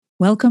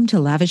Welcome to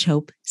Lavish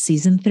Hope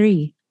Season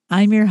 3.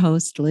 I'm your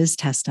host, Liz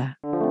Testa.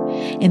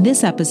 In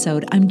this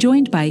episode, I'm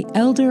joined by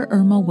Elder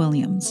Irma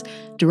Williams,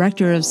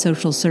 Director of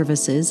Social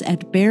Services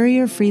at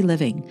Barrier Free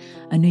Living,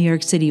 a New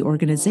York City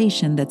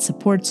organization that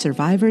supports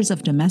survivors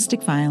of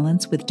domestic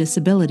violence with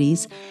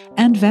disabilities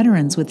and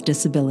veterans with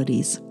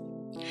disabilities.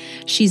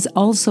 She's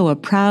also a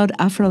proud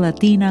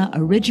Afro-Latina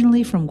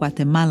originally from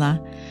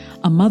Guatemala,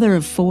 a mother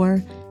of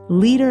 4,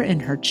 leader in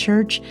her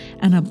church,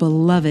 and a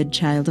beloved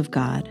child of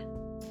God.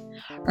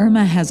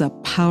 Irma has a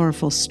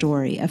powerful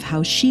story of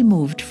how she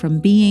moved from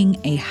being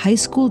a high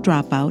school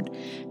dropout,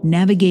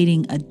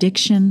 navigating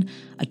addiction,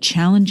 a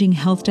challenging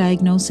health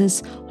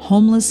diagnosis,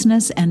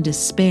 homelessness, and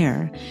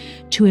despair,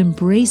 to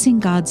embracing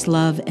God's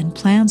love and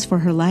plans for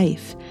her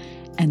life,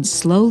 and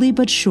slowly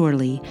but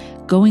surely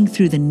going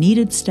through the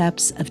needed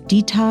steps of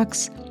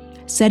detox,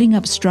 setting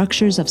up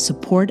structures of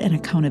support and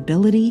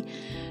accountability,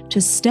 to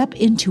step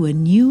into a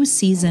new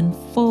season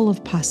full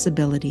of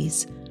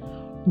possibilities,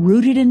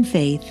 rooted in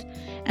faith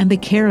and the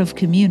care of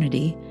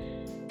community,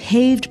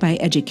 paved by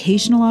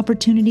educational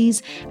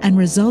opportunities and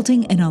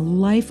resulting in a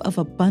life of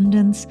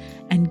abundance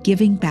and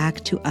giving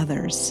back to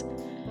others.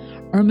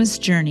 Irma's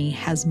journey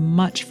has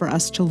much for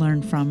us to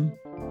learn from,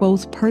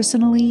 both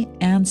personally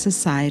and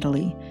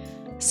societally.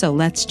 So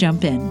let's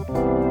jump in.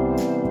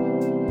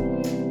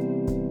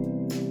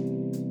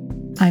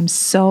 I'm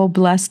so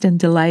blessed and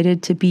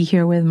delighted to be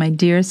here with my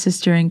dear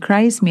sister in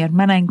Christ, mi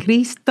hermana en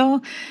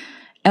Cristo,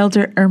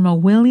 Elder Irma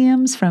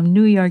Williams from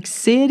New York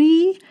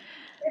City.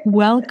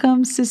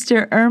 Welcome,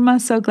 Sister Irma.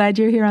 So glad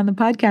you're here on the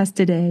podcast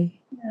today.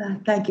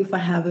 Thank you for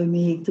having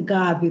me. To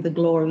God be the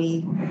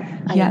glory.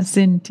 Yes,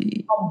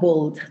 indeed.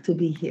 Humbled to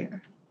be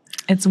here.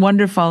 It's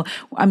wonderful.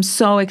 I'm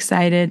so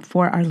excited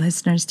for our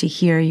listeners to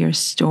hear your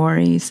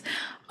stories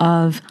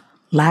of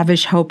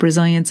lavish hope,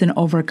 resilience, and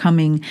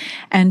overcoming.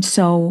 And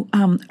so,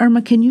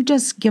 Irma, can you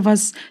just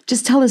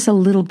tell us a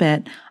little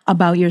bit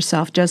about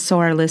yourself, just so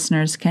our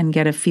listeners can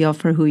get a feel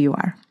for who you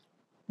are?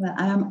 Well,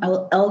 I am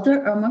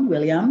Elder Irma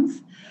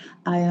Williams.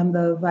 I am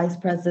the Vice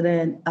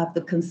President of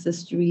the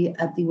Consistory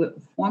at the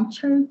Reformed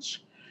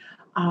Church,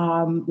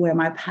 where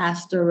my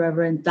pastor,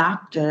 Reverend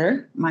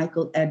Dr.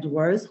 Michael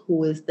Edwards,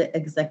 who is the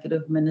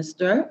Executive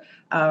Minister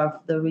of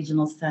the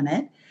Regional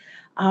Senate.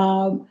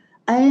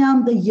 I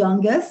am the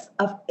youngest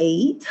of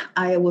 8.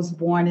 I was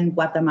born in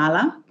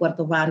Guatemala,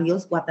 Puerto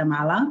Barrios,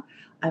 Guatemala.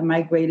 I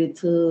migrated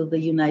to the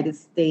United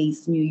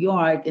States, New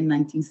York in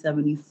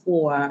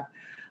 1974.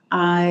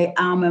 I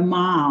am a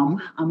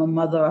mom. I'm a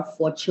mother of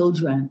 4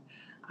 children.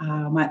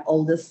 My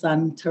oldest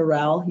son,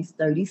 Terrell, he's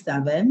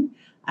 37.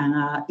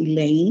 And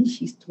Elaine,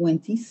 she's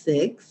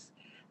 26.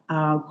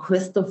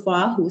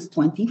 Christopher, who's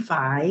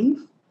 25.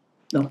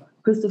 No,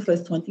 Christopher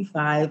is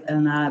 25.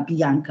 And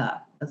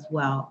Bianca as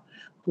well,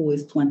 who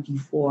is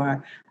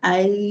 24.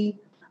 I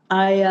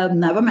am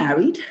never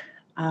married.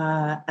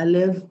 I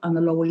live on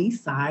the Lower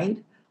East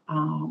Side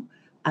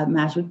at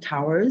Mashwick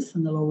Towers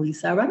on the Lower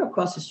East Side, right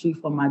across the street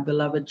from my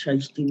beloved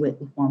church, DeWitt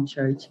Reformed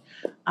Church.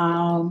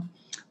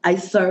 I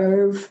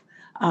serve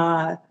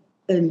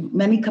in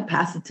many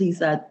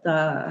capacities at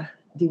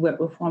DeWitt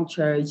Reformed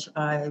Church.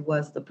 I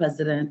was the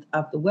president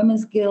of the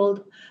Women's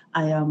Guild.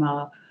 I am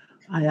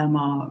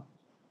a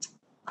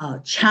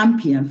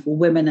champion for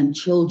women and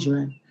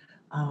children.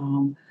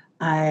 In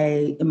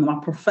my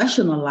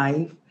professional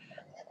life,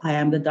 I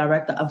am the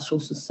director of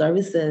social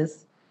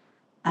services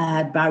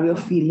at Barrier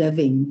Free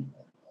Living,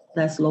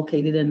 that's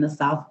located in the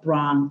South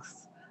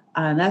Bronx.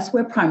 And that's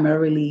where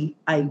primarily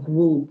I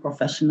grew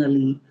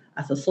professionally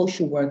as a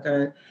social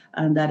worker,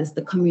 and that is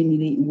the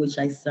community in which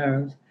I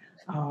serve.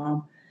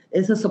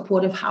 It's a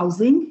supportive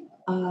housing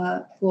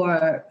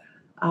for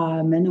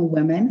men and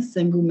women,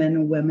 single men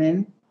and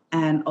women,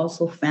 and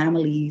also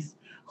families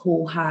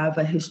who have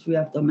a history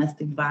of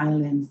domestic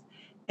violence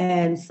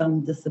and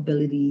some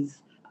disabilities,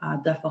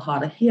 deaf or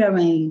hard of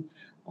hearing,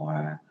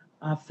 or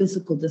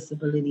physical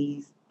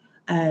disabilities.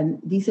 And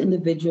these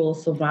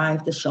individuals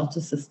survive the shelter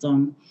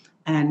system.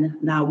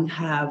 And now we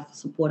have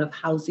supportive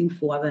housing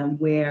for them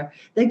where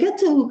they get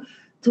to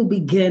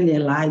begin their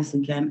lives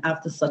again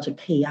after such a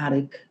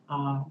chaotic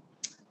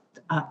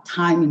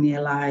time in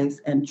their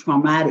lives and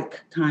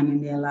traumatic time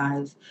in their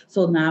lives.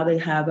 So now they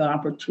have an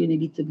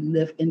opportunity to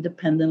live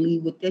independently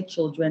with their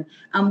children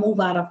and move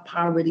out of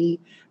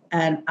poverty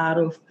and out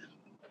of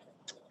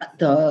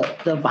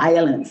the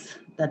violence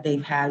that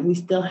they've had. We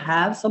still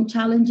have some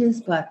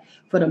challenges, but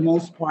for the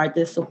most part,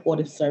 there's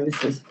supportive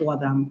services for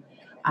them.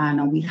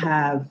 And we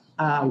have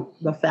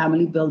the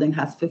family building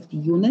has 50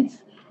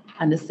 units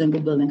and the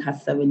single building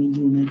has 70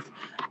 units.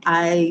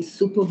 I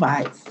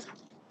supervise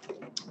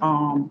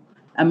a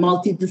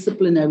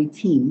multidisciplinary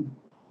team,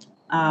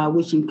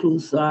 which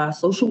includes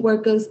social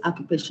workers,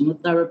 occupational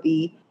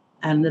therapy,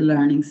 and the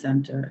learning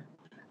center.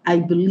 I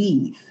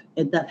believe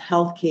that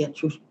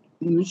healthcare,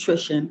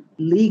 nutrition,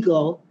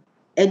 legal,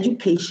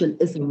 education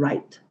is a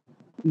right,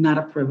 not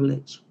a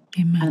privilege.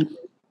 Amen. And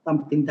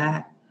something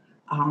that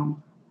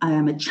I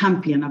am a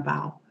champion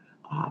about.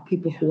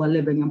 People who are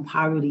living in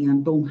poverty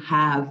and don't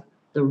have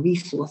the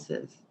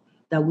resources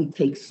that we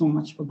take so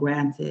much for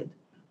granted.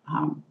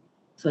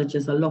 such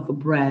as a loaf of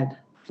bread,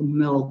 some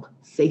milk,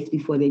 safety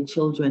for their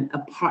children, a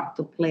park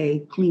to play,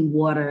 clean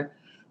water,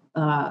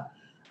 uh,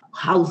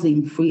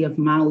 housing free of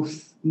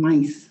mice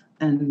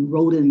and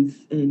rodents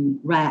and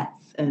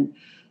rats. And,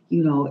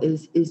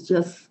 is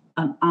just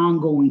an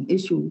ongoing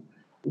issue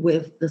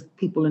with the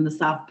people in the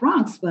South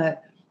Bronx,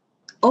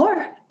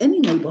 or any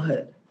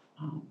neighborhood.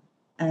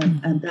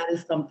 And that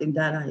is something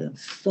that I am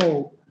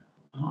so,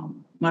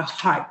 my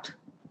heart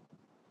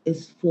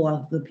is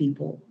for the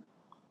people.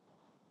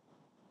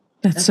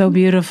 That's so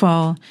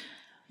beautiful.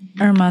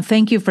 Irma,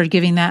 thank you for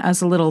giving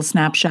us a little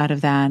snapshot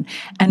of that.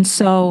 And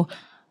so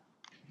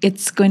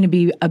it's going to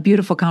be a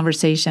beautiful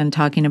conversation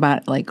talking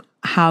about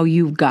how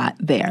you got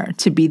there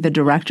to be the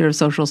director of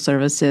social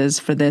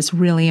services for this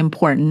really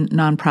important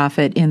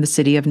nonprofit in the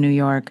city of New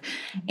York,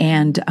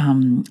 and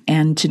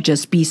to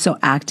just be so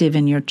active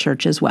in your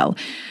church as well.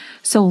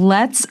 So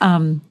let's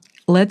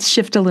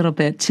shift a little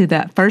bit to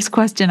that first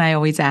question I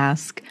always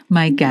ask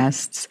my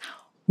guests.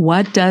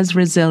 What does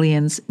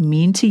resilience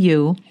mean to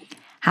you?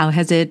 How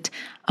has it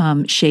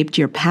shaped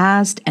your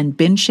past and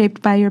been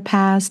shaped by your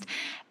past?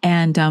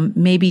 And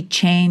maybe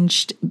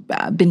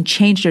been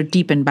changed or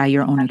deepened by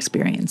your own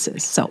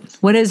experiences. So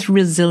what does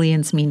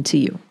resilience mean to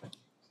you?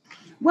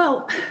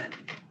 Well,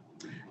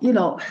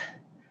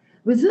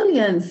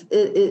 resilience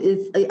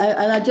is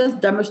I just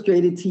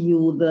demonstrated to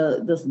you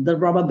the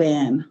rubber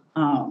band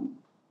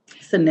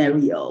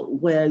scenario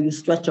where you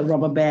stretch a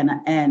rubber band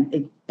and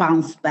it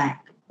bounces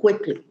back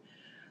quickly.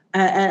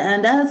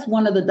 And that's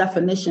one of the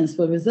definitions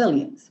for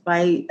resilience,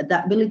 right?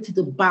 The ability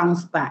to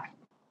bounce back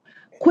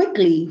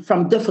quickly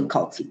from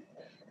difficulty,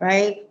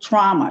 right?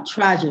 Trauma,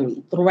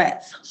 tragedy,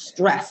 threats,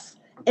 stress,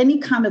 any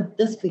kind of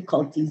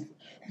difficulties.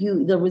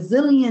 The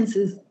resilience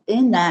is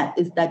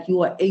that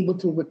you are able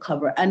to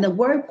recover. And the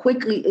word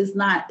quickly is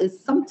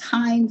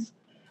sometimes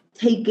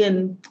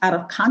taken out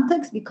of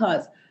context,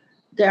 because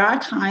there are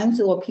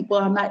times where people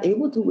are not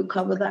able to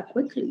recover that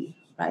quickly,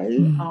 right?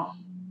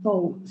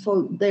 So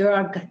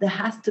there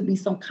has to be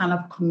some kind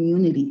of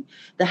community.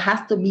 There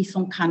has to be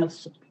some kind of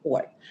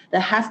support. There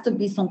has to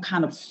be some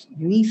kind of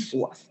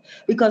resource.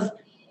 Because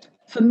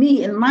for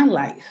me, in my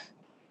life,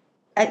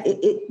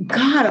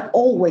 God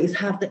always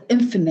has the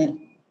infinite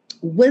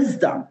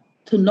wisdom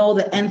to know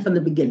the end from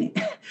the beginning.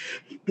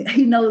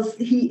 He knows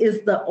He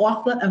is the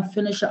author and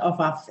finisher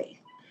of our faith.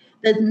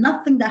 There's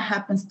nothing that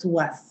happens to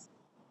us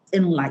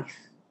in life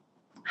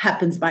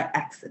happens by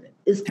accident.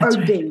 It's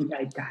ordained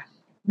by God,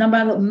 no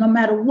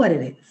matter what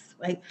it is,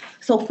 right?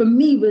 So for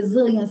me,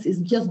 resilience is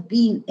just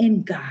being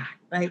in God,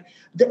 right?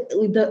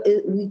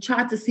 We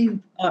try to see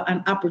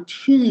an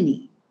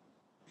opportunity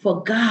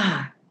for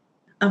God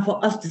and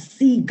for us to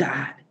see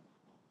God,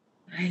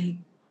 right?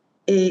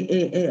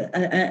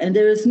 And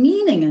there is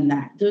meaning in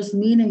that. There's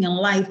meaning in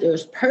life.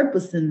 There's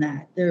purpose in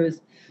that. There's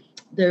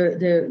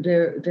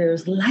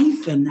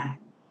life in that.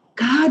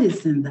 God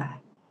is in that.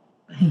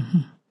 Right?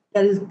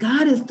 Mm-hmm.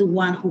 God is the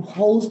one who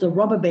holds the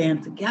rubber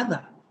band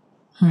together.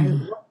 Right?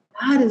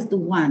 God is the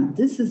one.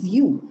 This is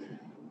you.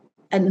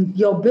 And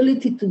your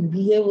ability to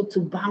be able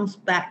to bounce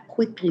back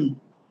quickly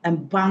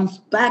and bounce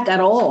back at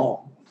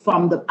all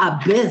from the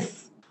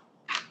abyss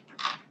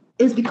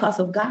is because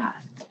of God.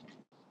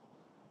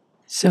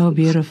 So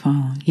beautiful.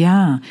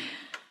 Yeah.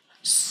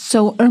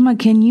 So Irma,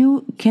 can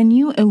you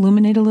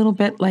illuminate a little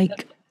bit,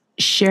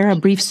 share a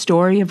brief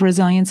story of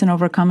resilience and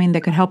overcoming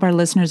that could help our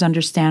listeners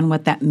understand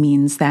what that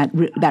means, that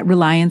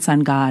reliance on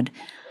God?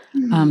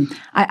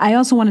 I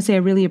also want to say I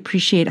really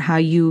appreciate how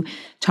you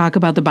talk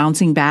about the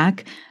bouncing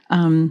back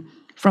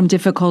from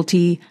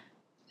difficulty,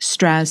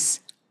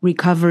 stress,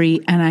 recovery.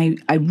 And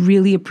I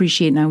really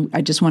appreciate, and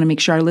I just want to make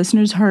sure our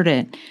listeners heard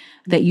it,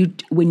 that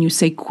when you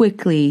say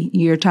quickly,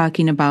 you're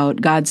talking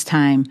about God's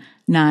time,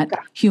 not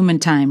human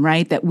time,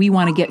 right? That we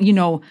want to get,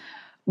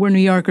 we're New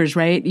Yorkers,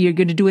 right? You're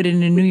going to do it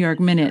in a New York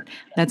minute.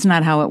 That's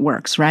not how it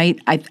works, right?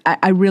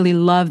 I really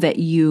love that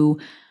you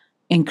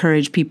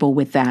encourage people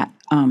with that,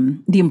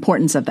 the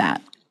importance of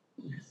that.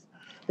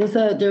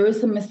 There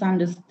is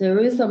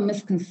a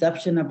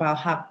misconception about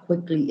how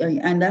quickly,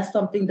 and that's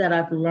something that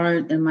I've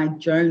learned in my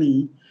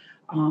journey,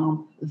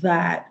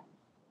 that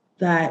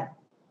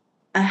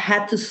I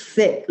had to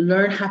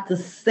learn how to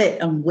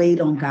sit and wait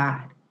on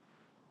God,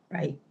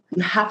 right?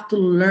 You have to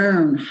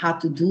learn how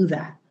to do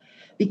that,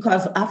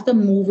 because after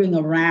moving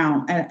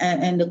around,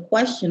 and the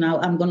question,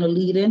 I'm going to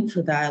lead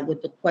into that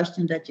with the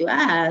question that you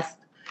asked,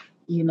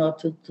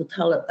 to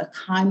tell a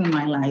time in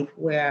my life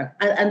where,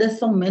 and there's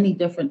so many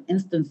different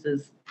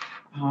instances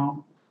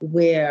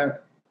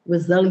where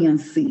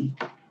resiliency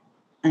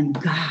and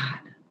God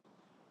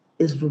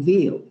is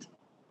revealed,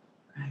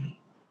 right?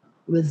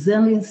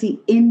 Resiliency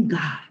in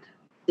God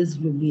is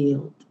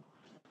revealed.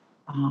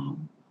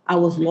 I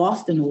was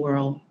lost in the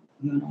world,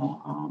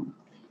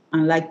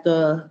 unlike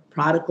the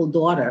prodigal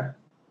daughter.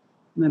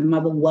 My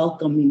mother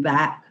welcomed me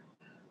back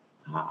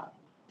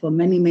for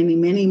many, many,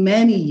 many,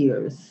 many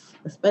years,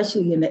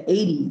 especially in the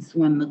 80s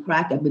when the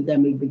crack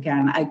epidemic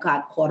began. I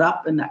got caught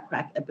up in that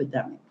crack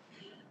epidemic,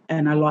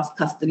 and I lost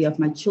custody of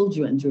my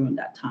children during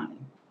that time.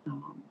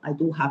 I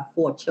do have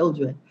 4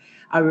 children.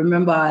 I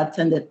remember I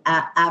attended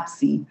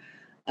APSI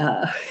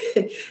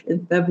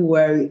in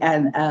February,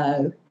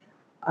 and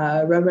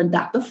Reverend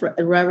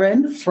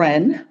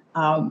Friend,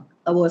 I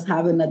was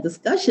having a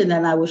discussion,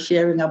 and I was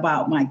sharing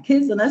about my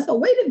kids, and I said,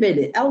 wait a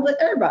minute, Elder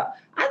Irma,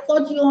 I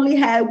thought you only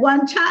had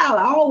one child.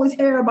 I always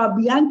hear about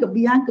Bianca.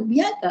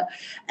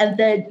 And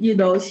then,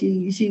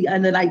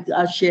 and then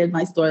I shared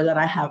my story that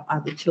I have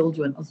other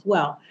children as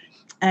well.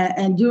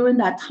 And during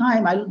that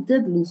time, I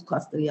did lose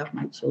custody of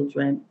my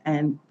children.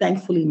 And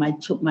thankfully, my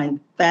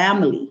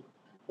family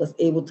was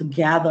able to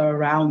gather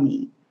around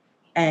me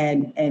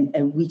and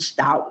reached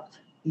out,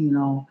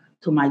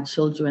 to my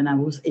children. I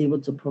was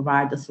able to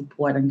provide the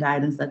support and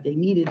guidance that they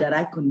needed that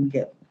I couldn't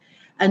give.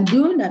 And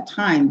during that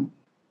time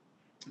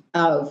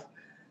of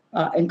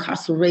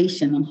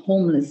incarceration and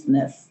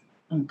homelessness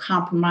and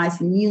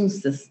compromised immune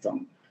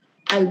system,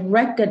 I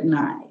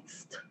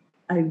recognized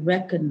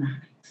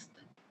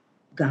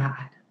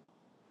God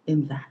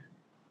in that,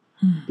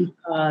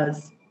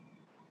 because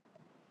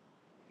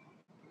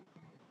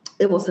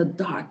it was a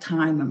dark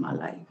time in my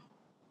life.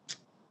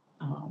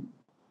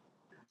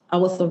 I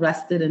was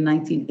arrested in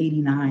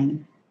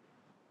 1989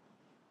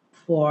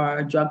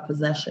 for drug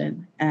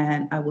possession,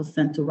 and I was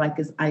sent to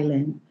Rikers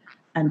Island.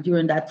 And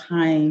during that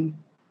time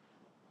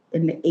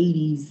in the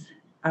 80s,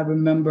 I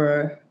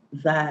remember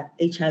that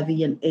HIV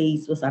and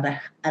AIDS was at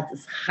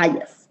its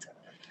highest.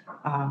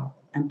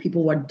 And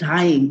people were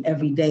dying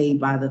every day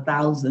by the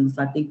thousands.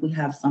 I think we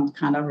have some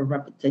kind of a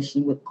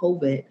repetition with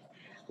COVID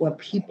where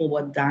people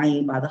were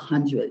dying by the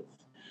hundreds.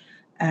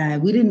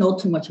 And we didn't know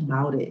too much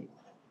about it.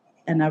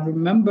 And I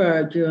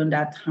remember during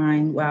that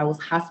time where I was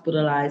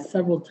hospitalized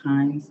several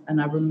times,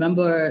 and I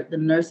remember the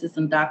nurses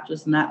and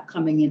doctors not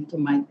coming into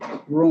my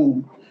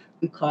room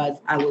because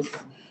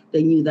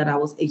they knew that I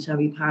was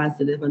HIV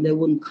positive, and they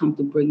wouldn't come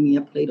to bring me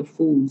a plate of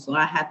food. So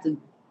I had to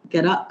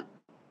get up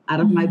out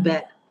of my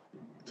bed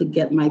to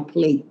get my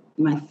plate,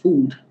 my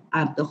food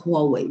out the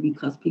hallway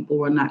because people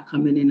were not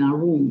coming in our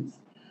rooms.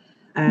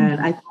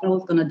 And I thought I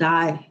was going to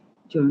die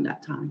during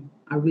that time.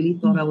 I really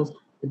thought I was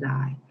going to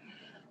die.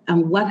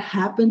 And what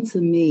happened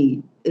to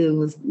me, it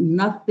was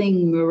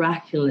nothing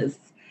miraculous,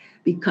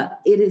 because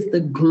it is the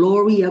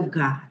glory of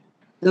God.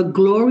 The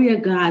glory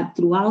of God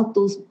throughout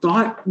those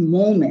dark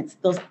moments,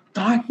 that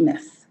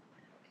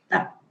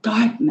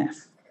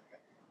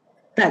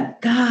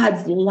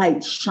God's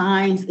light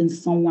shines in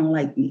someone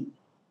like me,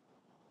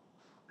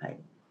 right?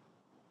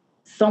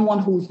 Someone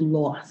who's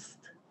lost.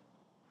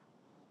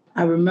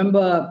 I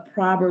remember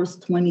Proverbs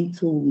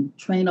 22,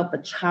 train up a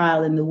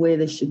child in the way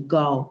they should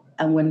go,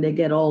 and when they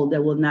get old, they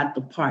will not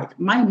depart.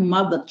 My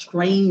mother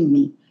trained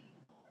me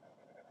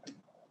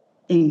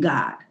in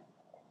God.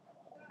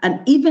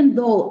 And even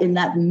though in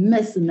that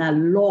mess, in that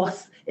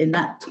loss, in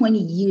that 20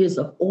 years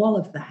of all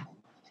of that,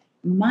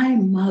 my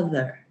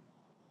mother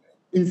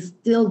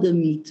instilled in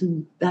me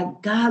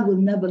that God will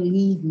never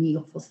leave me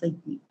or forsake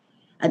me.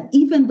 And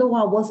even though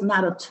I was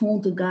not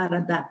attuned to God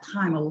at that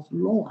time, I was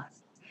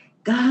lost.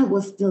 God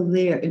was still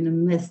there in the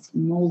midst,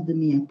 molding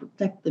me and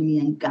protecting me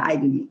and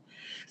guiding me.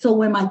 So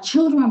when my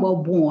children were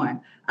born,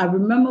 I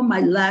remember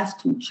my last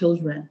two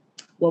children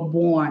were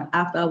born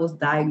after I was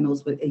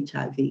diagnosed with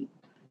HIV.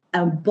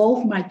 And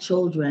both my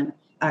children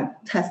are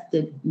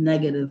tested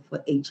negative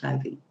for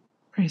HIV.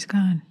 Praise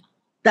God.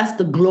 That's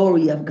the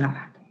glory of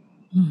God.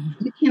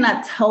 You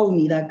cannot tell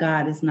me that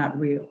God is not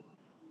real.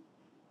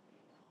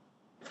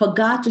 For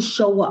God to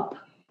show up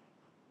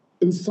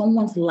in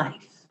someone's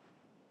life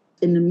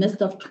in the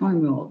midst of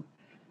turmoil,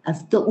 and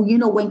still,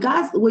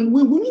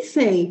 when we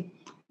say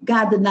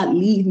God did not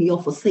leave me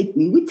or forsake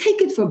me, we take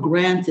it for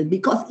granted,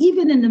 because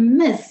even in the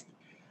midst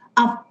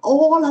of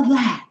all of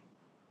that,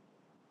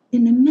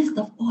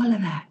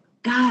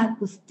 God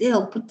was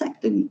still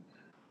protecting me,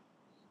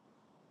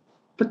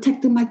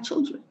 protecting my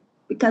children,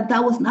 because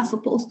that was not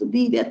supposed to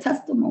be their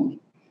testimony.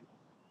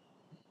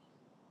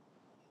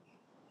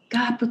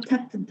 God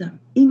protected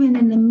them, even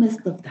in the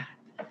midst of that.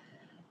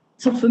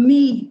 So for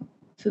me,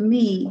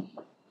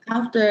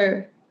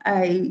 after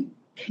I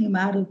came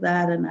out of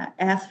that and I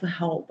asked for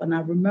help, and I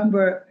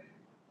remember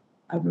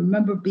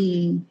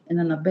being in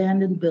an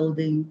abandoned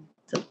building,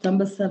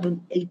 September 7th,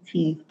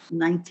 18th,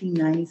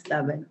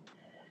 1997.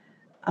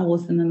 I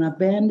was in an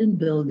abandoned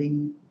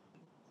building,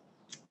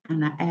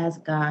 and I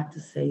asked God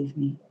to save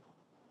me.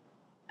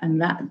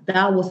 And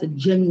that was a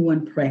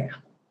genuine prayer.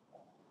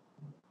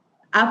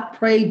 I've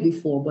prayed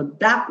before, but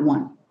that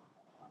one,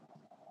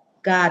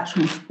 God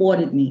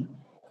transported me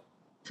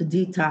to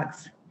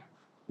detox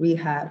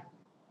rehab.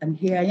 And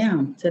here I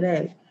am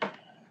today.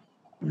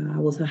 I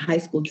was a high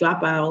school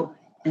dropout,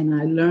 and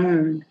I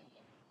learned,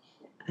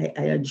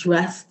 I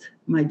addressed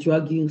my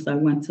drug use. I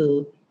went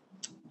to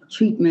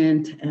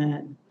treatment,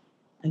 and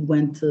I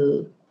went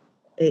to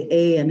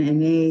AA and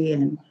NA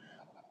and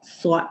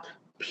sought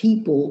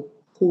people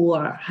who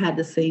had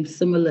the same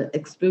similar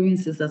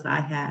experiences as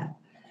I had.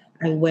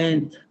 I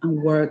went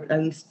and worked,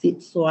 I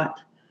sought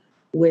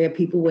where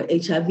people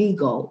with HIV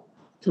go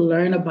to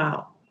learn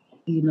about,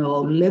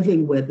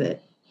 living with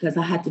it, because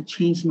I had to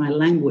change my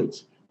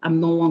language. I'm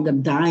no longer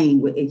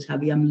dying with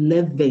HIV, I'm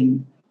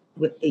living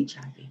with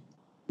HIV,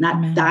 not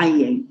Amen.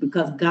 dying,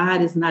 because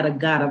God is not a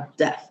God of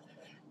death.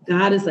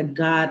 God is a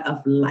God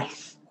of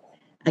life.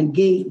 And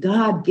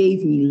God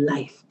gave me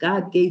life.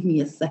 God gave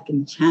me a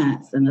second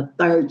chance and a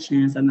third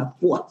chance and a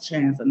fourth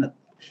chance and a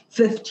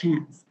fifth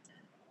chance.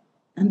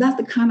 And that's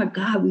the kind of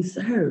God we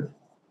serve,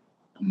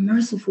 a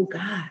merciful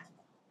God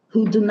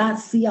who do not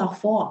see our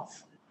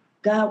faults.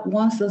 God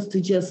wants us to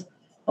just,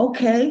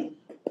 okay,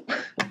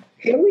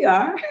 here we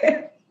are.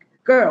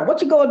 Girl,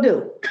 what you gonna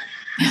do?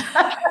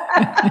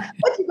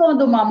 What you gonna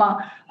do,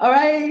 mama? All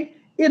right,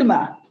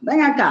 Irma, ven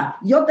acá.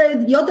 Yo te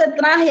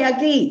traje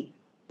aquí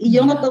y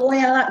yo no te voy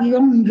a dar, yo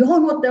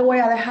no te voy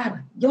a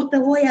dejar. Yo te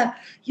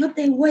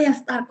voy a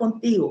estar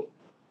contigo.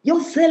 Yo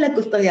sé lo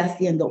que estoy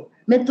haciendo.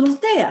 Me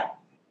trustea.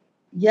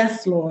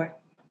 Yes, Lord.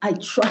 I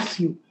trust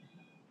you.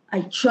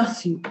 I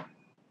trust you.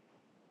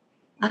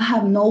 I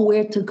have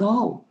nowhere to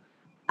go.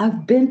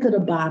 I've been to the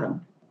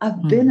bottom.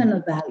 I've been in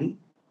the valley.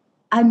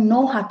 I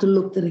know how to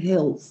look to the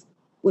hills,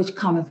 which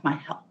cometh my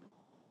help.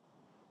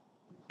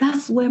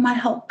 That's where my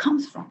help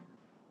comes from.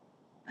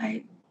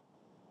 Right?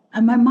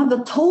 And my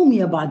mother told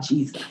me about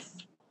Jesus.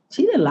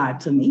 She didn't lie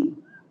to me.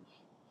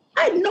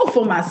 I know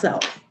for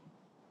myself.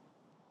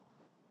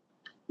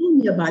 Told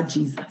me about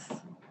Jesus.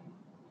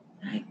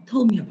 Right?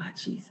 Told me about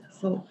Jesus.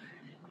 So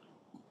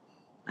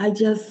I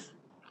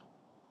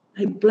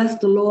bless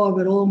the Lord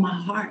with all my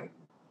heart,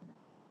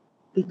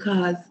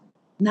 because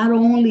not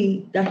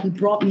only that he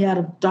brought me out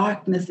of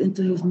darkness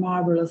into his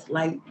marvelous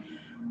light,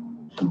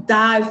 he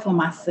died for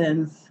my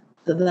sins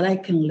so that I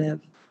can live.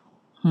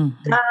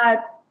 God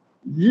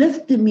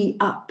lifted me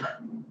up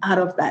out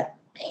of that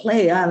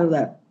clay, out of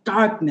that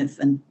darkness,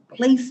 and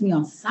placed me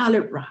on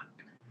solid rock.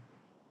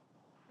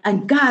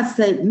 And God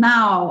said,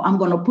 now I'm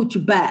going to put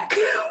you back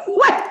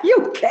where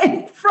you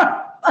came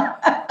from. I'm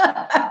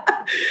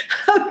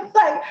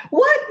like,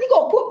 what? You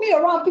going to put me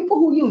around people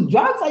who use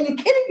drugs? Are you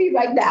kidding me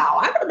right now?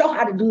 I don't know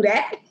how to do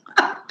that. You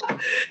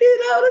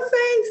know what I'm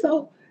saying?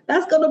 So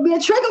that's going to be a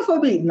trigger for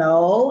me.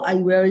 No, I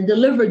already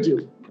delivered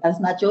you. That's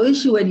not your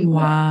issue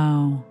anymore.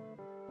 Wow.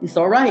 It's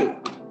all right.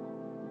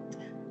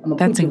 I'm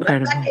That's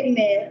incredible. Right back in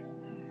there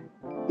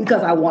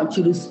because I want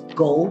you to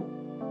go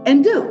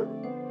and do.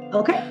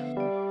 Okay?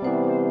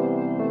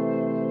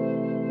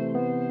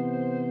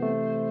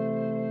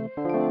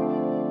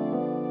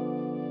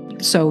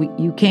 So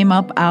you came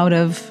up out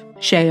of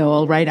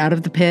Sheol, right out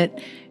of the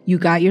pit. You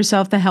got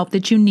yourself the help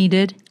that you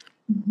needed.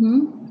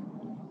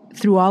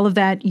 Through all of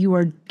that, you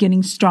are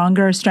getting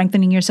stronger,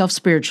 strengthening yourself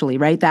spiritually,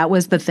 right? That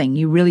was the thing.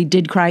 You really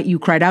did cry. You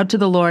cried out to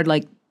the Lord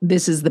like,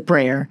 this is the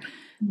prayer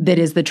that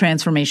is the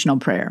transformational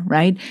prayer,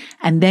 right?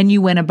 And then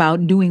you went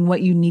about doing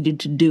what you needed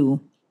to do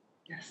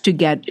to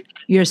get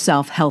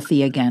yourself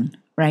healthy again,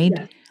 right?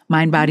 Yes.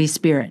 Mind, body,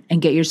 spirit,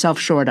 and get yourself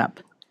shored up.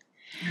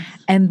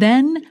 And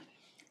then,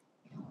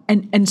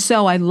 and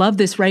so I love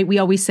this, right? We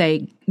always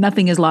say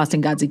nothing is lost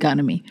in God's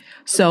economy.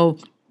 So,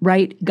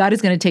 right, God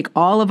is going to take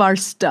all of our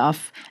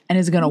stuff and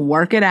is going to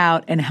work it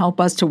out and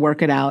help us to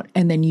work it out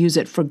and then use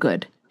it for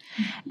good.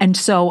 And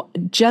so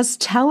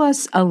just tell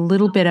us a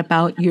little bit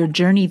about your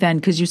journey then,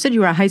 because you said you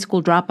were a high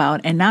school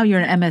dropout and now you're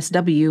an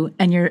MSW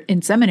and you're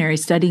in seminary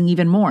studying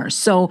even more.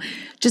 So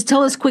just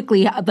tell us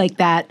quickly like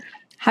that.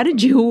 How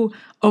did you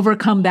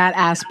overcome that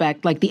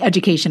aspect, like the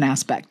education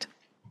aspect?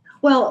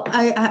 Well,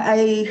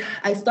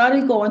 I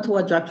started going to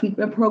a drug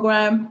treatment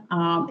program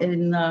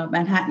in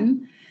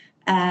Manhattan,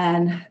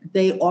 and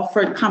they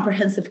offered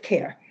comprehensive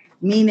care,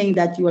 meaning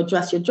that you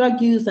address your drug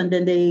use, and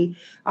then they,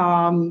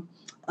 I'll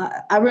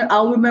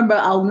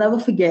never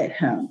forget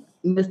him,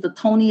 Mr.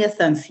 Tony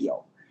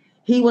Asensio.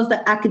 He was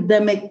the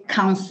academic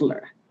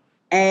counselor,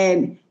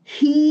 and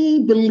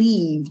he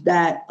believed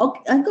that,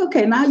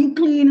 okay, now you're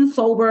clean and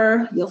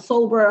sober, you're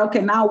sober,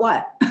 okay, now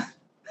what?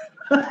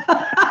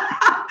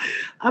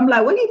 I'm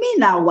like, what do you mean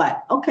now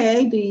what?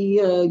 Okay, do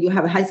you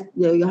have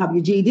you have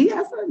your GED?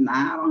 I said,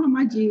 nah, I don't have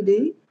my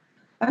GED.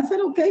 I said,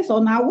 okay,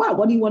 so now what?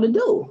 What do you want to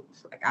do?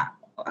 It's like,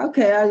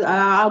 okay,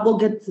 I'll go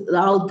get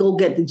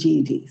the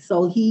GED.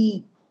 So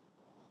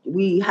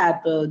we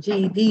had the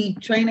GED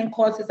training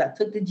courses. I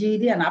took the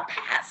GED and I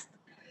passed.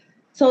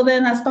 So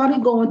then I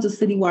started going to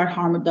citywide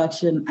harm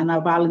reduction, and I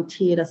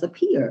volunteered as a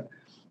peer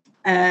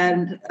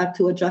and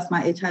to address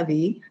my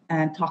HIV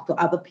and talk to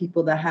other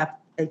people that have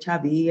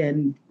HIV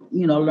and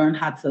learn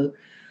how to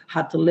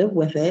live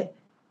with it.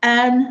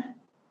 And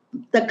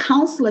the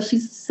counselor,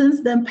 she's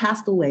since then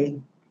passed away.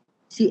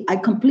 I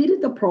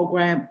completed the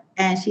program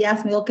and she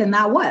asked me, okay,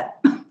 now what?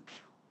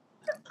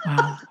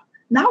 Wow.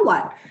 Now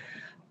what?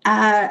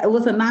 It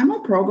was a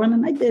 9-month program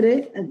and I did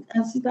it. And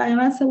I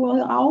said,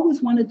 well, I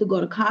always wanted to go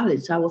to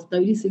college. I was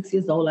 36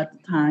 years old at the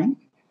time.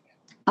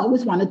 I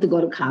always wanted to go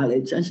to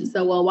college. And she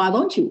said, well, why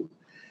don't you?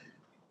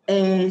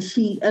 And I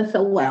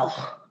said,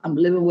 well, I'm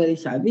living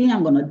with HIV.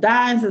 I'm going to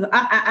die. And says,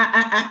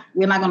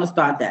 we're not going to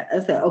start that. I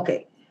said,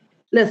 okay,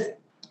 listen,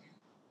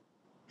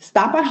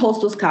 stop at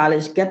Hostels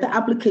College, get the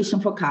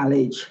application for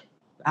college.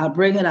 I'll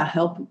bring it. I'll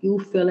help you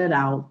fill it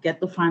out,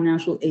 get the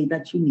financial aid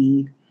that you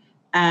need.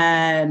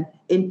 And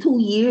in 2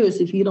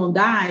 years, if you don't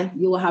die,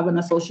 you will have an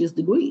associate's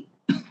degree.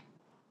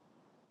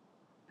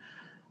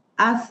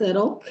 I said,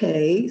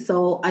 okay.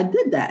 So I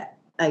did that.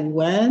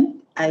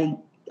 I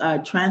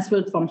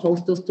transferred from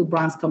Hostels to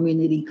Bronx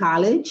Community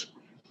College.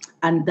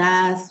 And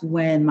that's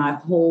when my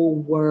whole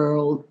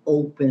world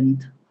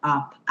opened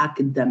up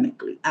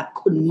academically. I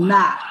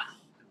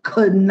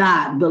could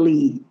not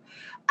believe.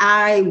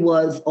 I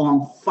was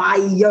on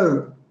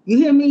fire. You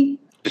hear me?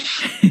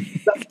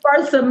 The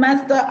first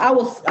semester,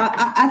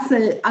 I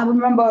said, I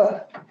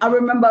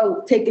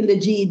remember taking the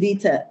GED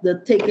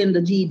taking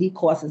the GED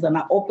courses, and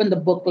I opened the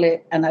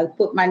booklet and I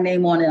put my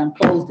name on it and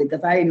closed it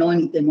because I didn't know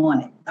anything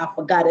on it. I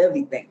forgot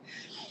everything.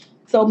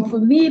 So for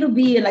me to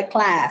be in a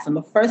class in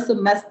the first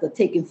semester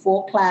taking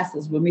 4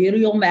 classes,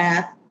 remedial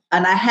math,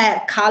 and I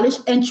had college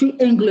entry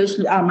English,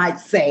 I might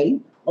say,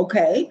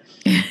 okay,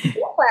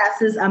 4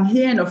 classes. I'm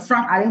here in the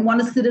front. I didn't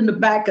want to sit in the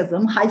back because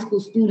some high school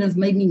students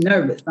made me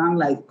nervous. I'm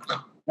like,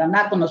 they're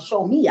not going to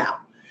show me out.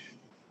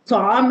 So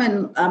I'm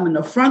in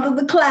the front of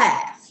the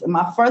class. In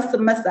my first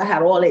semester, I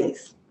had all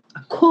A's.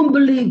 I couldn't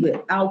believe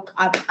it.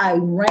 I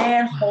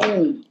ran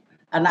home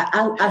and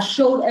I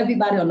showed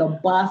everybody on the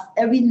bus,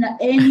 anyone.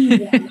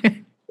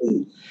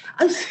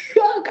 I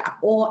still got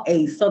all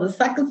A's. So the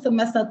second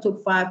semester, I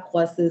took 5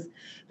 courses.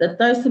 The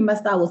third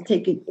semester, I was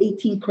taking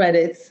 18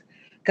 credits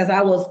because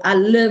I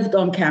lived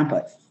on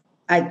campus.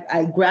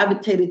 I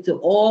gravitated to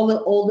all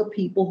the older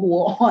people who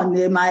were on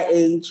near my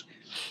age.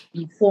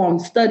 We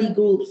formed study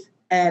groups,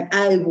 and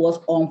I was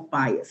on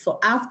fire. So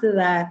after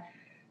that,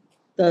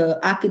 the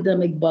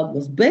academic bug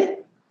was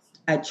bit.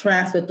 I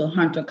transferred to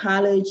Hunter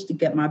College to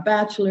get my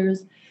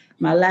bachelor's.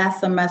 My last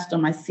semester,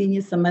 my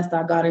senior semester,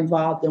 I got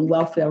involved in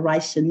Welfare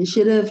Rights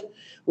Initiative,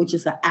 which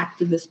is an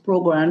activist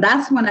program. And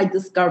that's when I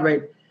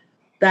discovered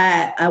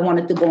that I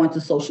wanted to go into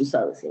social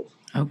services.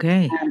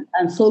 Okay.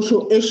 And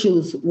social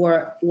issues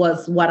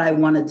was what I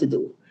wanted to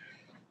do.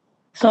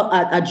 So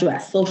I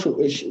address social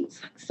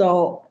issues.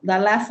 So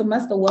that last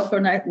semester,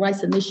 Welfare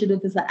Rights Initiative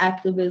is an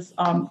activist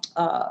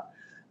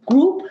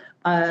group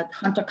at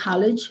Hunter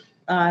College.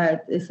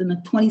 It's in the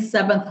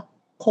 27th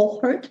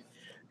cohort.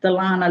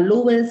 Delana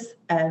Lewis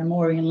and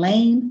Maureen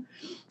Lane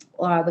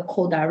are the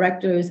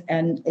co-directors,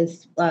 and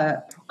it's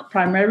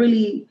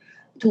primarily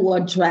to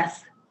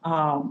address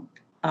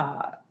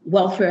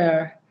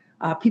welfare,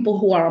 people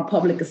who are on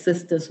public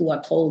assistance who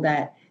are told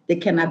that they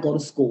cannot go to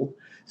school.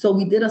 So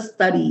we did a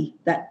study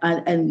that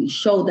and we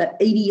showed that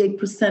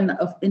 88%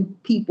 of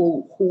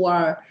people who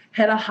are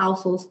head of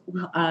households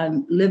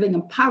living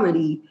in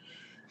poverty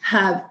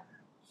have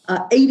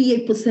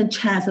 88%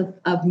 chance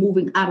of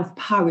moving out of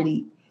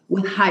poverty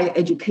with higher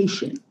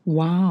education.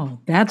 Wow,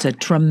 that's a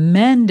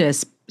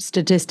tremendous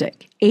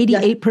statistic.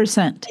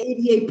 88%.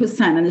 Yes,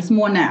 88%, and it's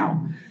more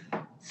now.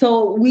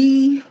 So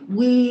we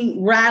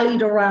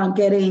rallied around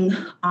getting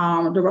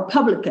the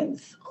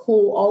Republicans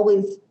who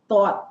always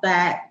thought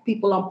that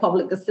people on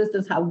public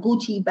assistance have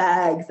Gucci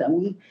bags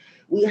and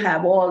we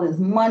have all this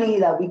money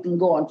that we can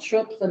go on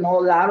trips and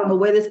all that. I don't know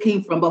where this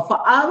came from, but for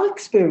our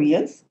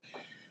experience,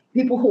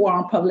 people who are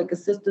on public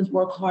assistance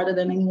work harder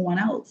than anyone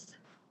else.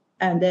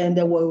 And then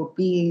they were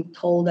being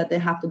told that they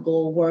have to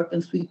go work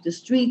and sweep the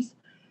streets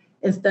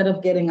instead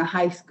of getting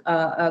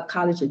a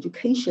college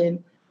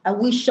education. And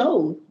we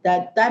showed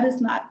that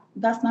that's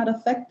not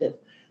effective.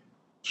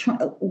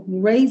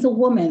 Raise a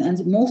woman,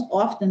 and most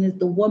often is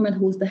the woman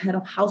who's the head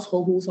of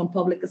household who's on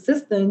public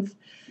assistance.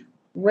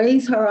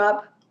 Raise her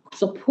up,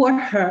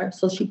 support her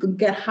so she could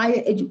get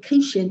higher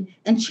education,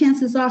 and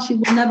chances are she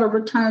will never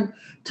return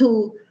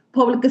to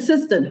public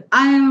assistance.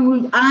 I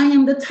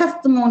am the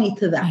testimony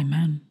to that.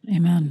 Amen.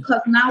 Amen.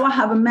 Because now I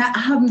have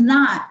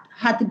not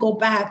had to go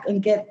back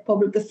and get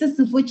public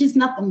assistance, which is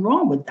nothing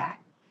wrong with that,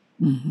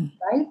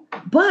 right?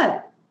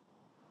 But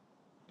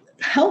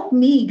help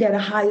me get a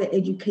higher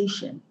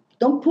education.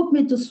 Don't put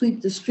me to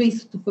sweep the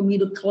streets for me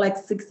to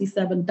collect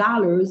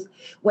 $67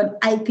 when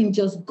I can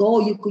just go.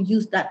 You could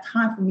use that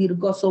time for me to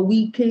go. So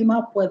we came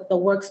up with the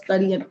work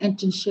study and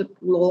internship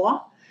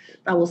law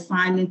that was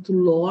signed into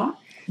law.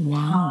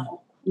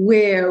 Wow.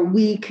 Where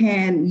we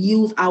can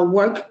use our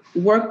work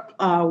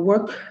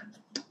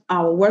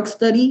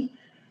study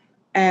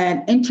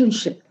and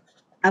internship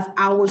as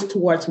hours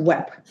towards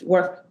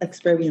work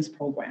experience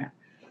program,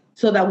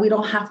 so that we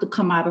don't have to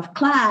come out of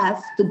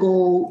class to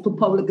go to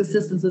public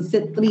assistance and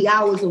sit 3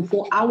 hours or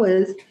 4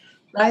 hours,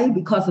 right?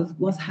 Because of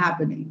what's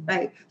happening,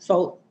 right?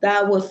 So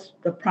that was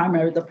the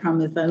premise.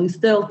 And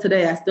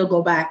I still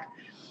go back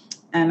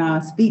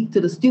and speak to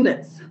the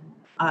students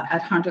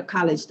at Hunter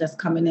College that's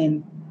coming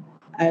in.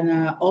 And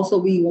also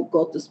we will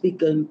go to speak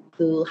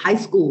to high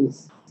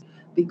schools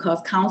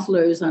because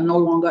counselors are no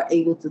longer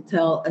able to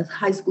tell a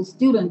high school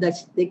student that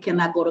they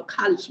cannot go to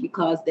college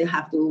because they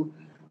have to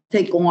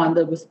take on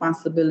the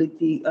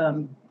responsibility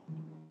and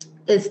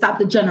stop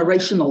the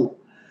generational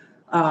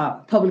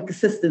public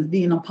assistance,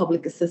 being on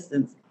public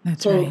assistance.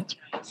 That's right.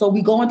 So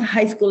we go into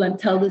high school and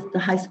tell the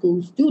high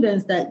school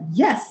students that,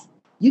 yes,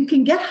 you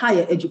can get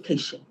higher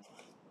education.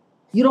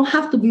 You don't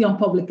have to be on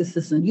public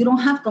assistance. You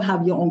don't have to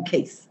have your own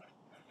case.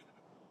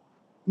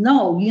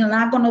 No, you're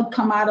not going to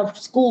come out of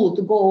school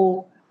to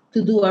go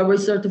to do a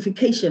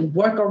recertification,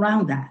 work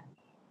around that.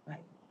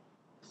 Right.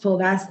 So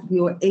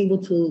we were able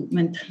to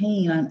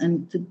maintain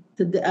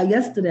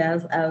yesterday I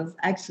was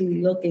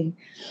actually looking.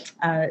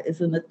 I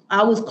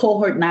was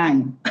cohort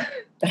 9.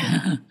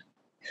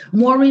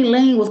 Maureen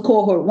Lane was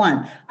cohort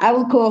 1. I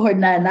was cohort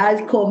 9. I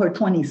was cohort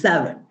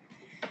 27.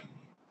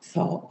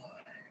 So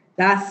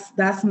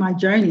that's my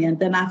journey. And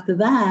then after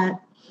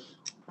that,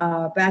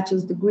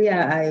 bachelor's degree,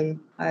 I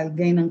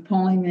gained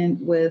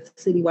employment with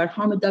Citywide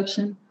Harm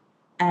Reduction.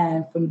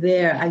 And from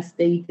there, I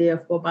stayed there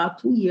for about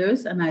 2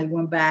 years, and I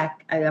went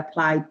back. I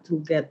applied to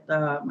get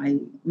my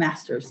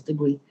master's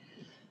degree.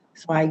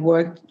 So I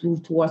worked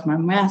towards my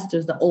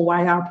master's, the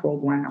OIR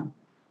program,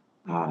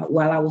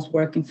 while I was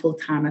working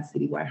full-time at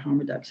Citywide Harm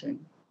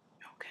Reduction.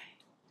 Okay.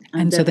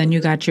 And so then you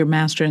got your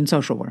master in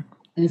social work.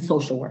 In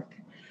social work.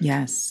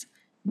 Yes.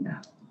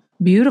 Yeah.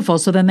 Beautiful.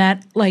 So then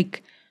that,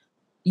 like,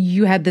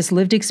 you had this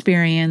lived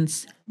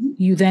experience.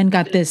 You then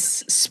got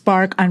this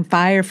spark on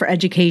fire for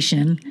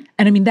education.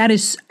 And I mean, that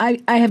is,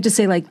 I have to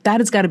say, like, that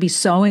has got to be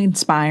so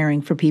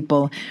inspiring for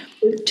people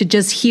to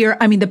just hear,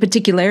 I mean, the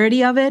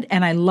particularity of it.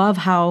 And I love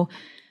how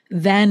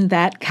then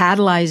that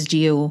catalyzed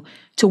you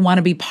to want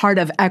to be part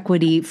of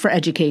equity for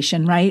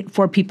education, right?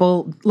 For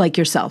people like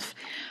yourself.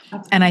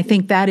 And I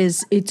think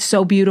it's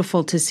so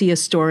beautiful to see a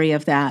story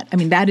of that. I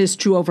mean, that is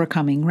true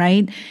overcoming,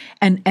 right?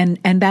 And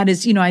that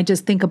is, I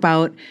just think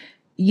about,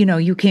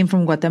 you came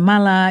from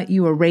Guatemala,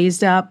 you were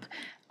raised up,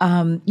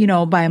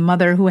 by a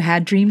mother who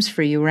had dreams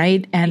for you,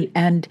 right?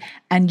 And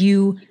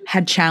you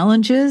had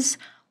challenges,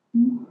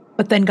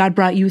 but then God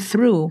brought you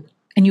through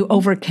and you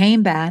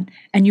overcame that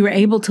and you were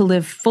able to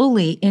live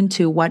fully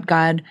into what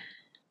God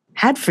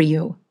had for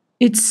you.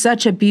 It's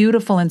such a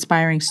beautiful,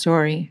 inspiring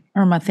story.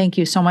 Irma, thank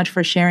you so much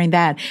for sharing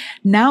that.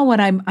 Now what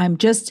I'm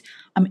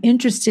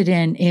interested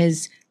in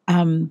is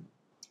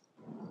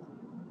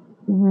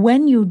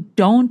when you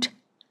don't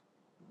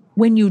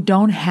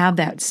have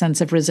that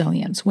sense of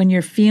resilience, when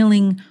you're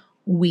feeling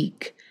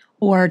weak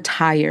or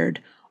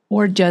tired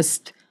or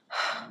just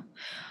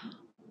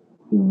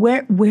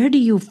where do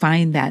you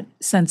find that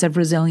sense of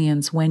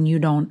resilience when you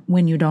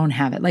don't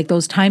have it? Like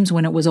those times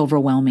when it was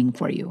overwhelming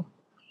for you?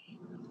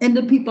 And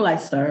the people I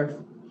serve.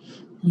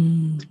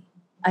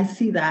 I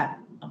see that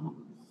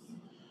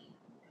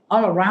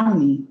all around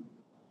me.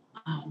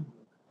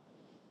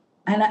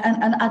 And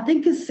I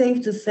think it's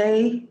safe to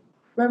say,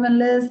 Reverend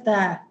Liz,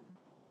 that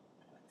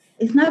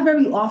it's not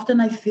very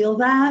often I feel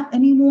that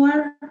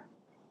anymore,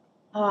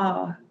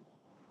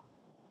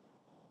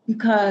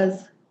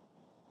 because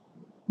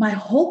my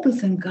hope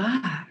is in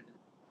God.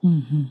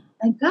 Mm-hmm.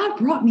 And God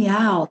brought me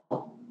out.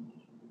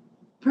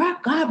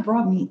 God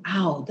brought me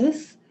out.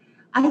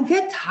 I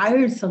get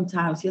tired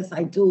sometimes. Yes,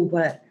 I do.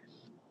 But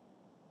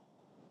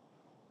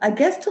I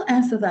guess to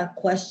answer that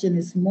question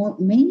is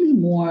mainly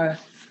more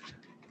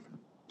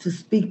to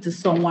speak to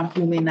someone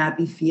who may not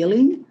be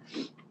feeling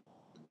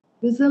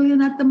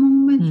resilient at the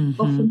moment. Mm-hmm.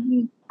 But for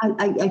me,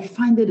 I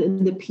find it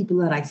in the people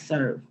that I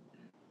serve.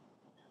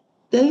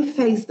 They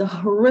face the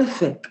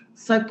horrific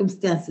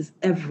circumstances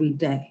every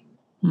day.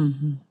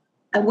 Mm-hmm.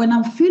 And when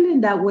I'm feeling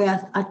that way,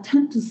 I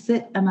tend to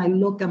sit and I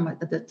look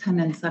at the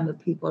tenants and the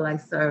people I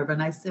serve,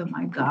 and I say,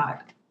 my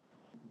God,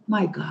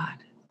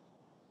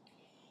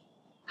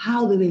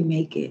 how do they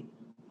make it?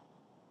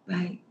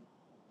 Right?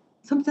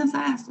 Sometimes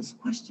I ask those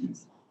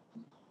questions,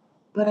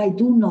 but I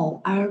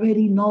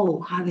already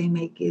know how they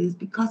make it. It's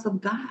because of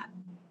God.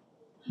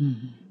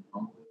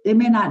 Mm-hmm. They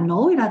may not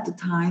know it at the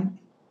time.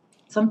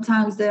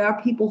 Sometimes there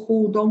are people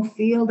who don't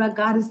feel that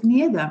God is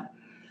near them,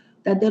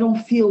 that they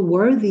don't feel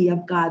worthy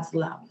of God's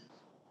love.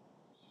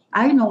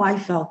 I know I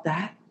felt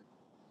that.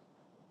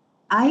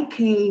 I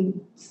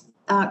came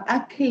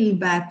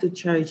back to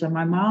church, and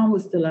my mom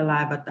was still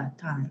alive at that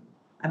time.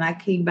 And I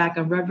came back,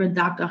 and Reverend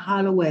Dr.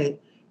 Holloway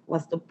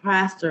was the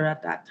pastor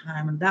at that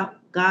time. And that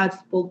God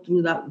spoke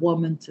through that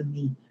woman to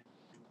me.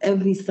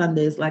 Every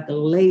Sunday, it's like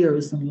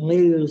layers and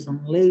layers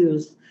and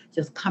layers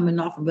just coming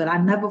off of it. I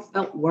never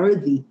felt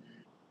worthy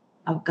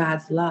of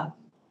God's love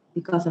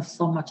because of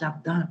so much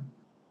I've done.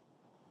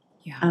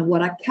 Yeah. And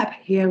what I kept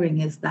hearing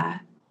is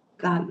that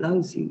God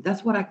loves you.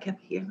 That's what I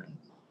kept hearing.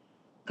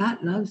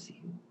 God loves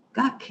you.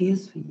 God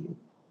cares for you.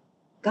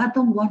 God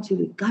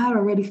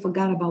already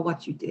forgot about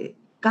what you did.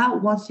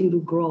 God wants you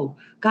to grow.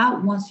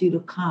 God wants you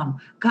to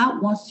come.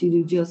 God wants you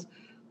to just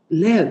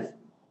live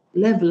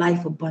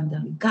life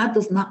abundantly. God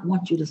does not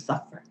want you to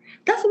suffer.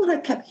 That's what I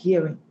kept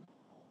hearing.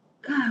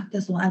 God,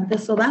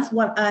 so that's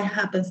what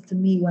happens to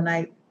me when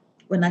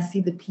I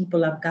see the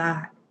people of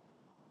God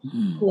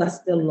who are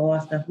still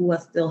lost and who are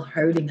still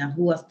hurting and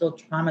who are still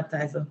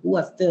traumatized and who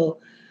are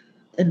still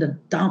in the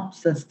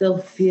dumps and still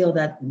feel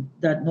that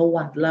no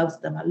one loves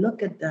them. I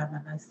look at them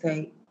and I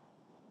say,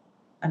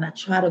 and I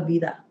try to be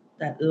that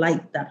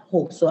light, that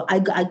hope. So I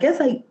guess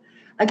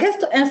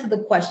to answer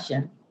the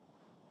question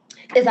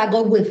is I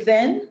go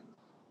within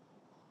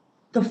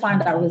to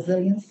find our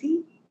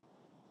resiliency,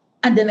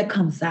 and then it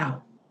comes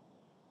out.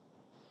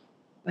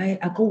 Right?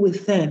 I go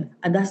within,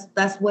 and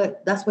that's where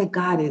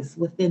God is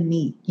within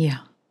me. Yeah.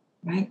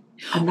 Right.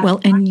 And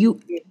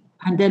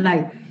then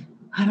I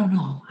don't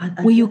know.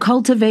 You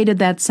cultivated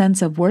that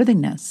sense of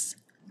worthiness.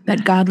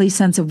 that godly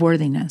sense of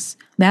worthiness.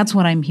 That's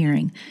what I'm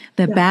hearing.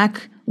 That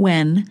back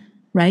when,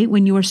 right,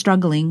 when you were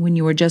struggling, when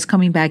you were just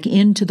coming back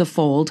into the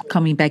fold,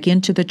 coming back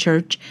into the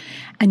church,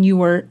 and you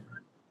were,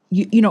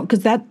 you know,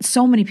 because that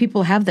so many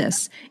people have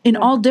this in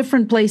all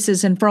different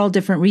places and for all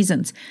different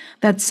reasons.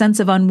 That sense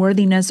of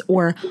unworthiness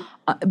or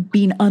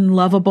being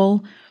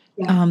unlovable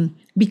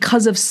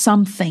because of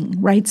something,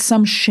 right?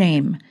 Some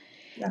shame.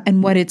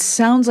 And what it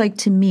sounds like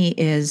to me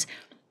is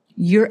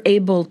you're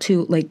able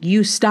to, like,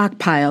 you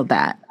stockpile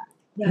that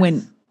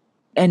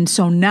and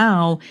so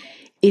now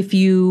if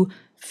you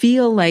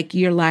feel like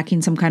you're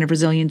lacking some kind of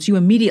resilience, you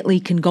immediately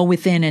can go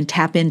within and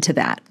tap into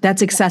that.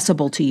 That's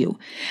accessible to you.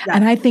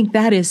 And I think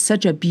that is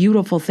such a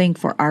beautiful thing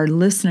for our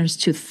listeners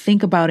to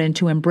think about and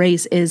to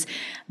embrace, is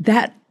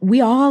that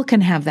we all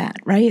can have that,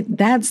 right?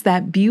 That's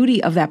that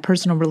beauty of that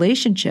personal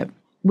relationship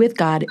with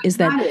God, is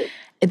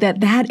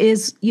that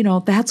is, you know,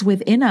 that's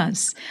within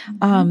us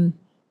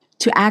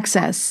to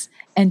access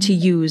and to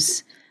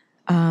use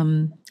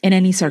in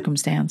any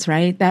circumstance,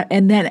 right? That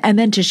and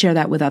then to share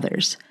that with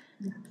others.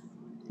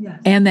 Yes.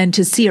 And then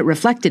to see it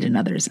reflected in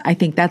others. I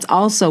think that's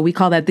also, we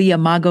call that the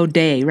Imago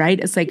Dei, right?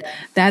 It's like,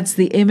 that's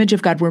the image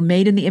of God. We're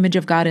made in the image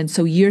of God. And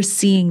so you're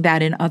seeing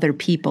that in other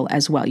people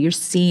as well. You're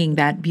seeing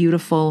that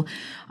beautiful,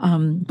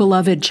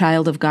 beloved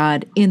child of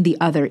God in the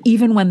other,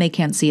 even when they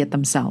can't see it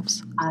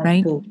themselves,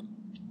 right?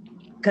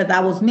 Because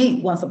that was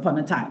me once upon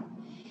a time.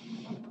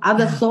 I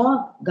just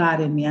saw God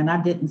in me and I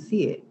didn't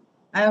see it.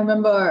 I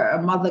remember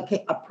a mother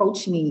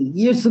approached me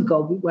years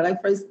ago when I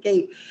first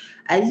came.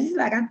 And she's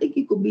like, I think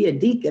you could be a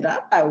deacon. I'm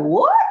like,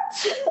 what?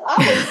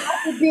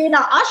 I was being an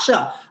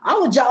usher.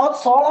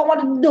 That's all I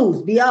wanted to do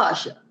was be an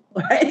usher,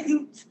 right?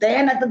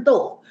 Stand at the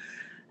door.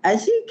 And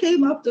she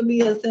came up to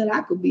me and said,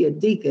 I could be a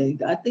deacon.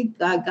 I think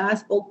God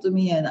spoke to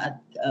me and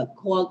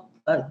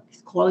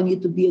he's calling you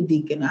to be a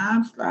deacon.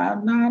 I'm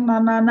like, no,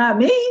 not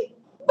me.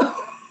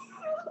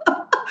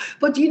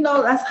 But you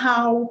know, that's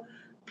how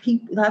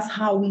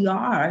we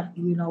are.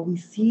 You know, we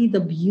see the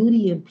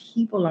beauty in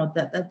people out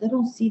there that they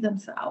don't see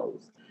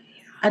themselves.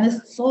 And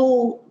it's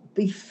so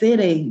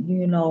befitting,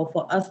 you know,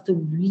 for us to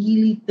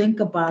really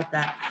think about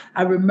that.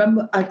 I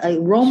remember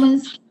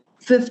Romans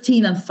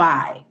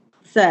 15:5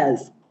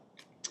 says,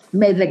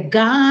 may the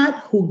God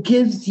who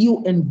gives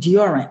you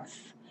endurance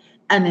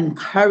and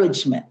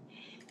encouragement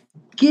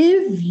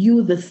give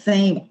you the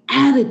same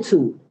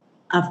attitude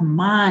of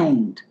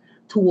mind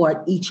toward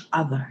each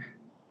other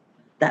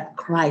that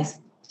Christ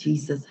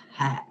Jesus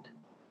had,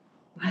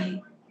 right?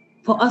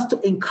 For us to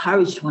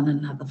encourage one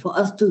another, for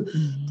us to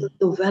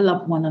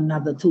develop one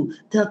another, to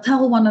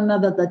tell one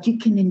another that you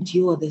can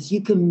endure this,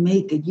 you can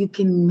make it, you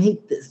can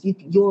make this,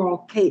 you're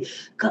okay.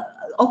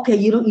 Okay,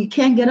 you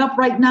can't get up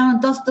right now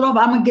and dust it off.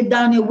 I'm gonna get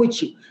down here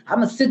with you. I'm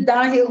gonna sit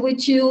down here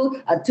with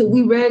you until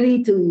we're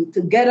ready to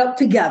get up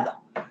together.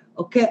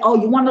 Okay. Oh,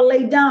 you want to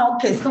lay down?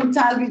 Okay.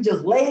 Sometimes we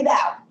just lay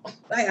down.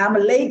 Right? I'm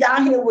gonna lay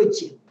down here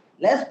with you.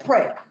 Let's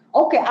pray.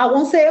 Okay. I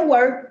won't say a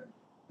word.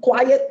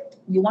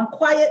 Quiet. You want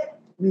quiet?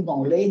 We're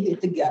going to lay here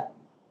together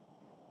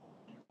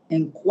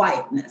in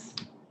quietness.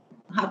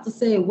 I have to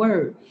say a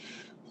word.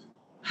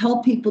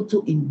 Help people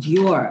to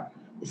endure.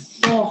 It's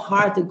so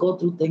hard to go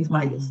through things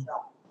by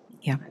yourself.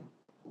 Yeah.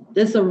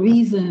 There's a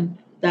reason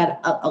that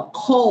a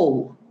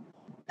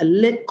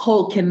lit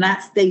coal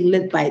cannot stay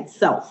lit by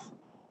itself.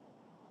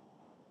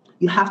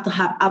 You have to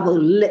have other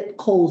lit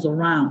coals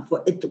around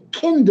for it to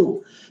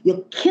kindle.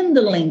 You're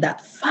kindling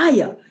that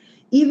fire.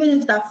 Even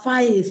if that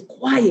fire is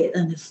quiet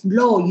and it's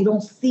low, you don't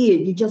see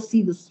it. You just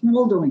see the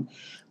smoldering.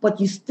 But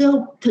you're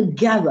still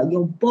together.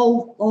 You're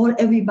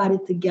everybody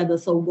together.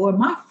 So, boy,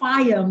 my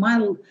fire,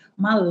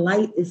 my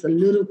light is a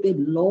little bit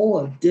low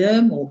or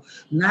dim or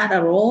not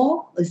at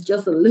all. It's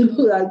just a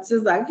little, I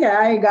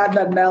ain't got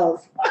nothing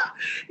else.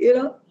 You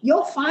know,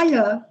 your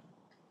fire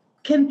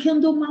can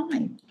kindle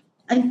mine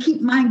and keep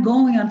mine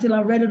going until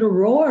I'm ready to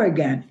roar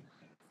again,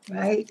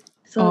 right?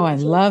 So, I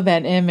love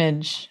that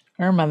image.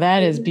 Irma,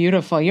 that is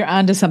beautiful. You're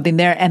onto something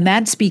there. And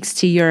that speaks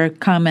to your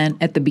comment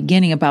at the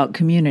beginning about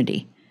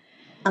community.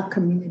 A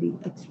community,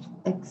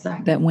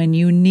 exactly. That when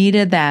you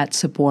needed that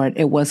support,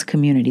 it was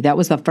community. That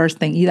was the first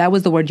thing. That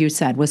was the word you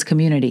said, was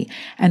community.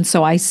 And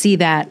so I see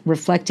that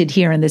reflected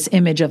here in this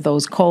image of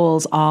those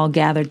coals all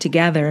gathered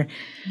together,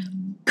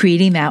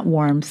 creating that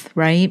warmth,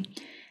 right?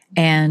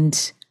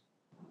 And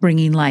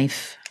bringing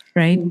life,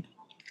 right?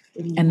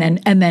 And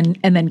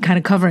then kind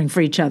of covering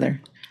for each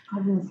other.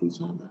 Covering for each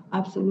other,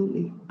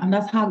 absolutely, and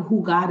that's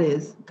who God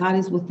is. God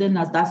is within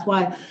us. That's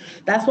why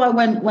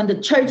when the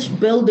church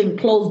building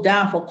closed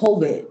down for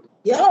COVID,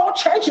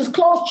 church is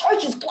closed.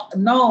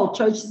 No,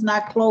 church is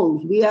not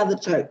closed. We are the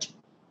church.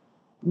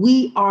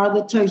 We are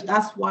the church.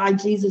 That's why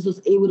Jesus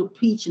was able to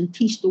preach and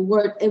teach the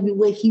word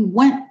everywhere he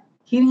went.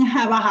 He didn't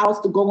have a house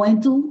to go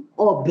into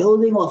or a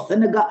building or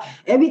synagogue.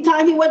 Every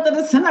time he went to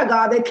the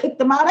synagogue, they kicked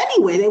him out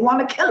anyway. They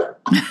want to kill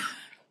him.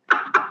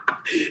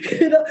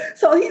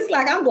 So he's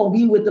like, I'm going to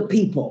be with the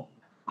people.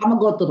 I'm going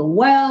to go to the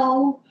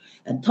well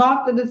and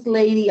talk to this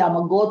lady. I'm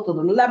going to go to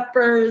the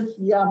lepers.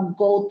 I'm going to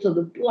go to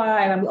the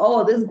blind.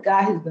 This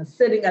guy has been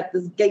sitting at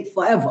this gate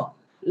forever.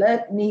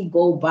 Let me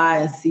go by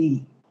and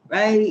see,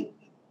 right?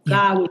 Yeah.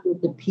 God was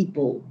with the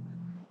people.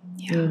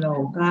 Yeah.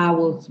 God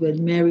was with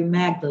Mary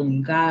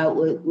Magdalene. God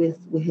was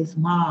with his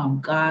mom.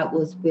 God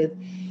was with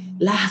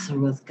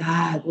Lazarus.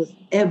 God was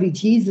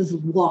Jesus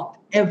walked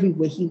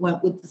everywhere. He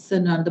went with the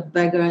sinner and the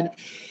beggar, and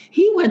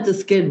he went to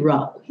Skid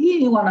Row. He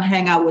didn't want to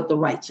hang out with the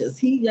righteous.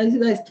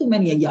 There's too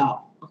many of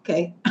y'all.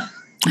 Okay.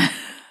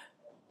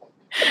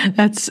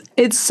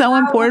 It's so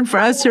important for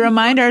us to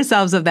remind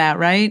ourselves of that,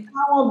 right?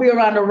 I won't be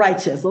around the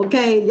righteous.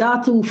 Okay.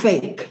 Y'all too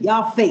fake.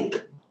 Y'all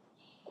fake.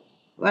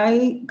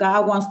 Right?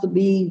 God wants to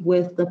be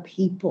with the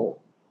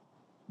people.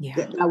 Yeah.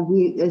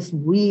 It's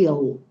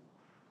real.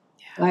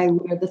 Yeah. Right?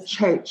 We're the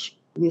church.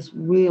 It's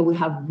real. We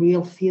have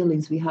real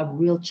feelings. We have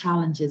real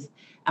challenges.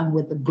 And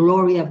with the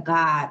glory of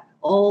God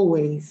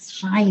always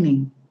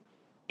shining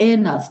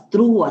in us,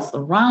 through us,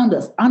 around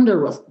us,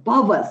 under us,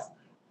 above us,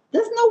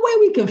 there's no way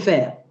we can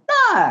fail.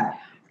 Nah.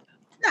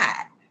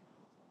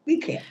 We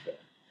can't fail.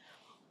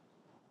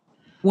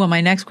 Well,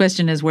 my next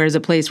question is, where's a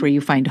place where you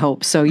find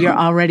hope? So you're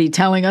already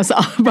telling us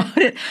all about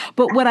it.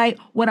 But what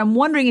I'm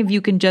wondering, if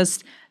you can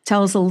just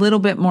tell us a little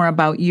bit more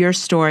about your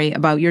story,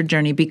 about your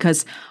journey,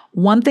 because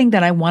one thing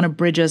that I want to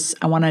bridge us,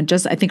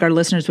 I think our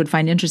listeners would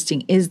find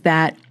interesting, is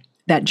that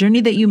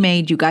journey that you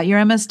made. You got your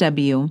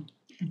MSW,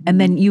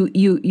 and then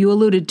you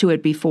alluded to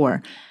it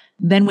before.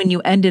 Then when you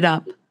ended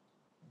up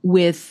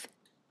with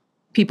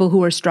people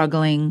who are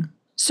struggling,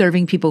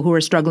 serving people who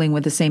are struggling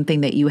with the same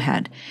thing that you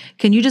had.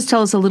 Can you just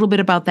tell us a little bit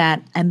about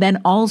that? And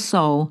then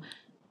also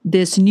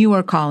this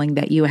newer calling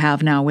that you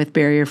have now with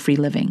Barrier Free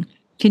Living.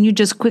 Can you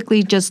just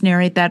quickly just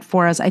narrate that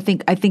for us? I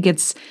think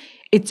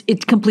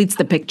it completes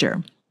the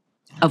picture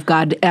of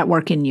God at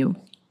work in you.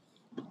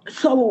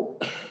 So,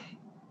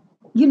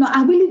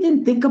 I really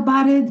didn't think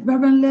about it,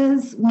 Reverend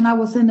Liz, when I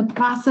was in the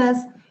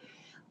process.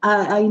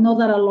 I know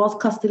that I lost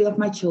custody of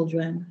my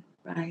children,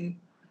 right?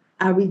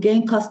 I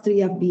regained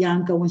custody of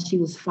Bianca when she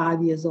was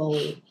 5 years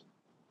old.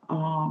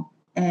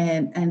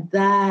 And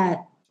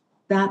that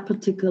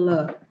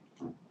particular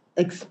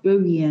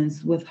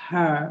experience with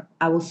her,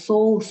 I was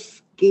so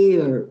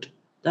scared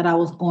that I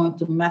was going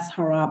to mess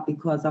her up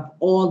because of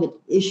all the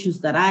issues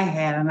that I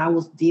had and I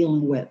was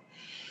dealing with.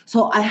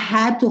 So I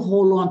had to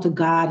hold on to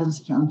God and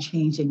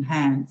unchanging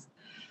hands.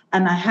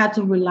 And I had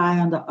to rely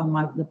on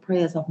the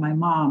prayers of my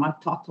mom. I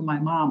talked to my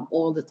mom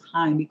all the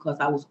time because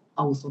I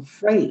was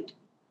afraid.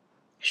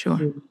 Sure.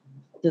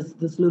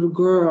 This little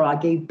girl, I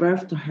gave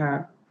birth to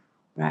her,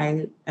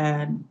 right?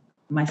 And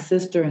my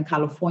sister in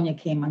California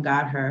came and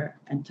got her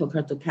and took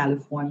her to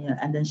California,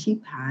 and then she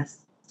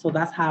passed. So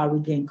that's how I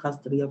regained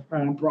custody of her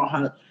and brought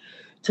her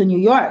to New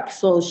York.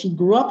 So she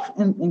grew up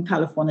in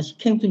California. She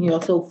came to New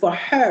York. So for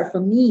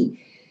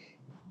me,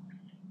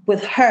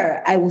 with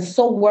her, I was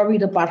so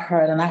worried about her,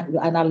 and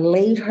I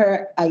laid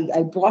her.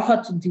 I brought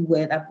her to do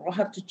it. I brought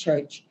her to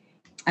church,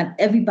 and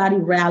everybody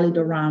rallied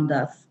around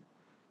us.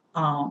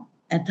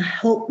 And to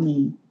help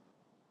me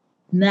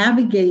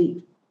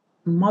navigate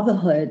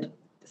motherhood,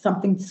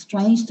 something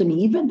strange to me,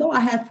 even though I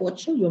had 4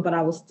 children, but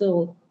I was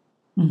still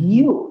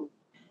new.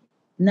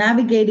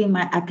 Navigating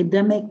my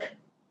academic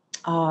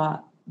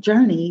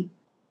journey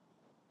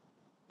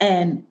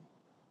and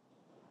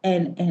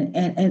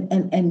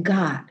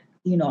God,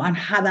 and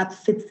how that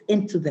fits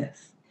into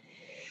this.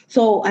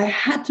 So I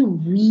had to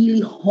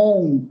really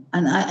hone,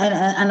 and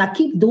I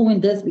keep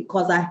doing this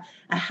because I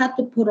had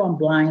to put on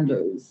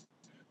blinders.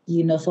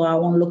 So I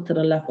won't look to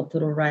the left or to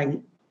the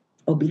right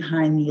or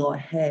behind me or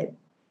ahead,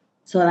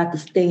 so that I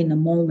could stay in the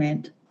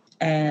moment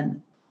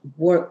and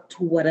work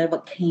to whatever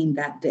came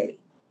that day.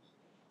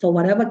 So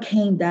whatever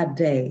came that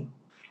day,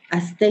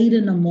 I stayed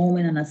in the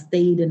moment and I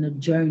stayed in the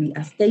journey.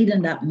 I stayed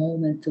in that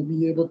moment to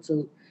be able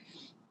to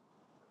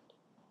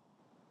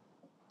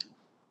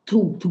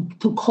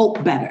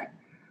cope better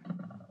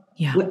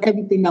with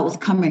everything that was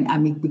coming at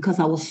me, because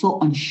I was so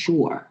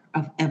unsure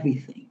of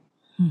everything.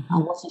 I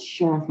wasn't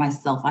sure of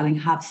myself. I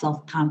didn't have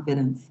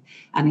self-confidence.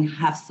 I didn't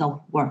have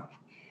self-worth.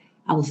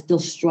 I was still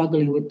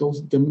struggling with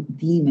those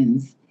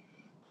demons,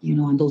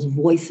 and those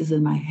voices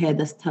in my head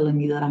that's telling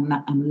me that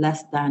I'm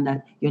less than,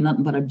 that you're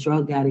nothing but a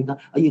drug addict,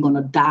 or you're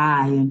gonna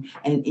die,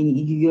 and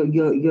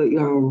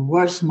you're a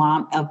worst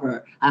mom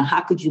ever. And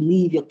how could you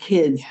leave your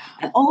kids?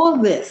 And all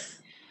of this.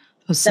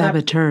 Those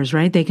saboteurs,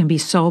 right? They can be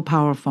so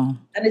powerful.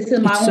 And it's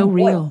in my own so voice.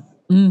 Real.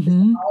 It's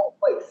in my own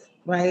voice.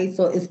 Right?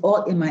 So it's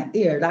all in my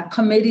ear. That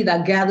committee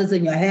that gathers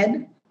in your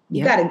head,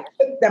 you got to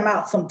kick them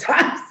out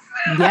sometimes.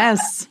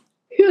 Yes.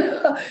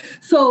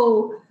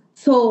 So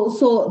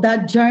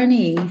that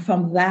journey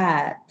from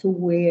that to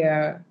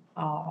where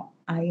I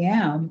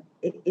am,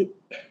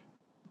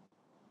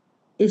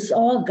 it's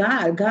all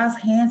God.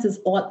 God's hands is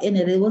all in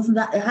it. It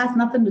has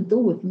nothing to do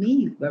with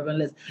me, Reverend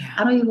Liz. Yeah.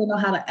 I don't even know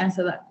how to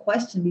answer that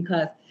question,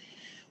 because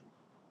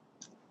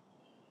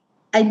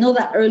I know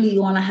that early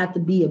on I had to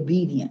be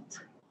obedient.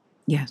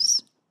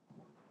 Yes.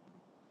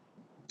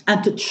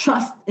 And to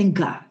trust in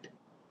God.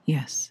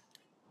 Yes.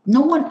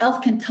 No one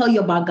else can tell you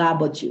about God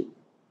but you.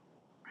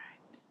 Right.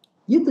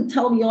 You could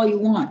tell me all you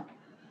want.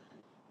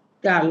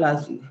 God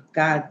loves you.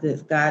 God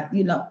this, God,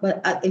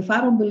 but if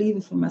I don't believe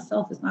it for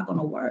myself, it's not going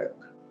to work.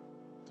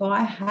 So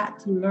I had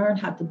to learn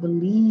how to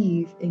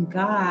believe in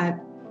God,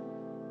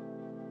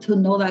 to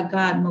know that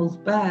God knows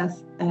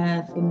best,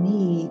 and for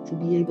me to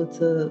be able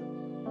to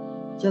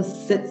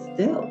just sit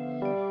still.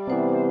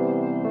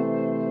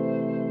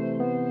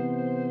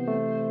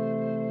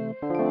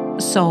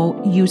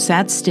 So you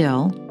sat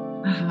still,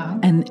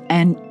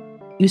 and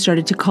you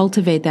started to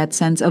cultivate that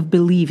sense of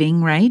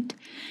believing, right?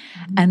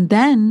 Mm-hmm. And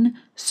then,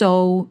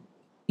 so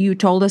you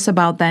told us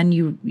about then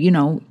you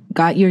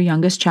got your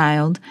youngest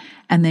child,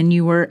 and then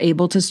you were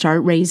able to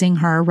start raising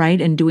her, right?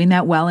 And doing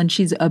that well. And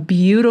she's a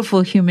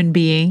beautiful human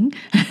being.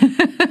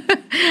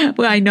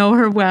 Well, I know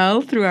her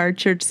well through our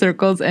church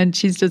circles, and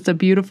she's just a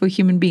beautiful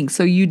human being.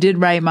 So you did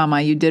right,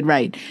 Mama. You did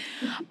right.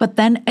 But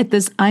then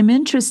I'm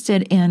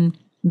interested in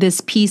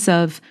this piece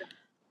of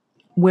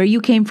where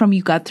you came from.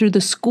 You got through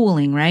the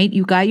schooling, right?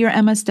 You got your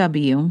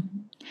MSW,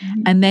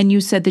 and then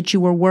you said that you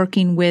were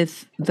working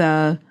with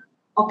the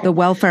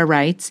welfare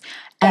rights,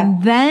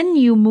 and then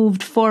you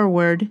moved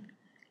forward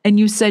and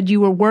you said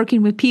you were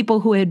working with people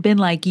who had been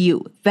like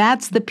you.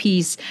 That's the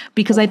piece,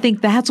 because I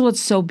think that's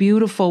what's so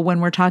beautiful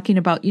when we're talking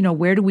about,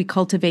 where do we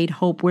cultivate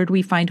hope? Where do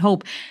we find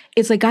hope?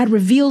 It's like God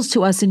reveals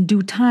to us in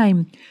due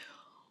time,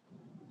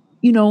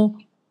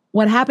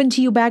 what happened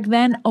to you back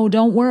then? Oh,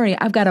 don't worry.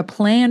 I've got a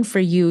plan for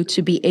you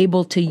to be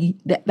able to,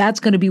 that's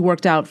going to be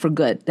worked out for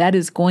good. That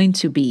is going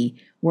to be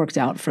worked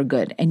out for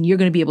good. And you're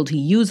going to be able to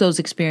use those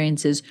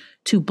experiences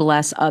to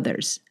bless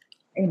others.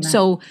 Amen.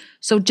 So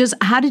just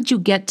how did you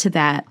get to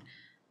that?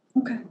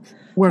 Okay.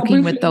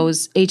 Working with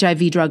those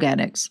HIV drug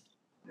addicts.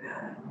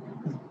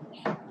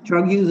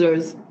 Drug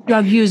users.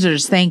 Drug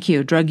users. Thank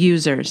you. Drug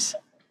users.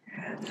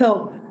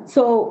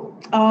 So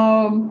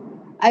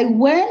I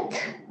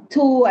went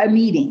to a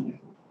meeting.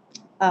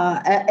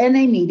 In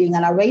a meeting,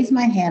 and I raised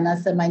my hand. I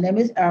said, my name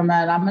is Irma,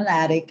 and I'm an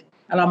addict,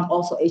 and I'm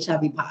also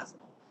HIV positive.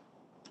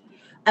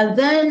 And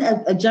then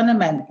a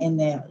gentleman in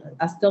there,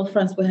 I'm still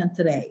friends with him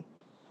today.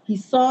 He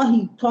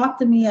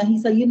talked to me, and he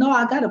said,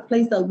 I got a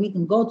place that we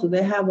can go to.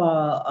 They have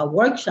a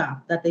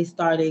workshop that they're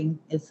starting.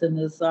 It's in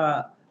this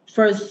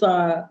first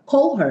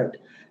cohort.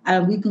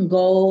 And we can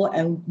go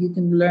and you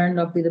can learn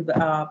a bit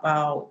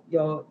about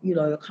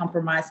your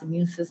compromised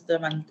immune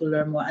system, and you can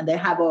learn more. And they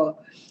have a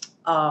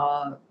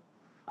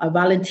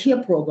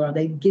volunteer program.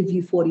 They give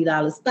you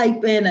 $40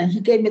 stipend, and he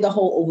gave me the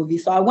whole overview.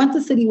 So I went to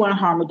Citywide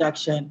Harm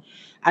Reduction,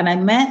 and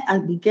I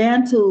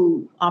began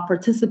to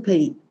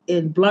participate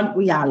in Blunt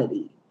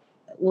Reality,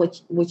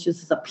 which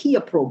is a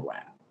peer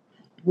program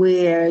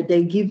where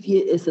they give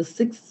you, it's a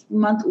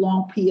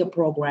 6-month-long peer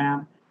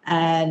program,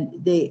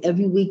 and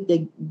every week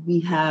we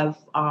have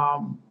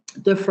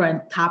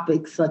different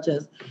topics such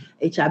as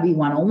HIV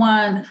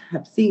 101,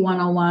 Hep C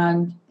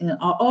 101, and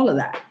all of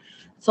that.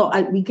 So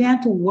I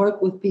began to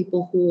work with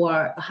people who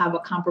have a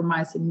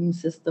compromised immune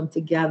system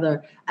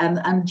together.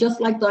 And just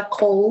like that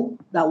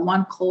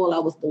one coal, I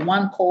was the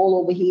one coal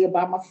over here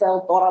by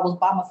myself, thought I was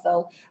by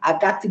myself. I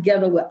got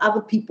together with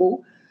other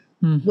people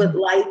with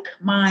like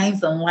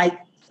minds and like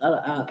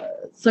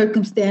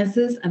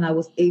circumstances, and I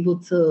was able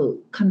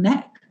to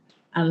connect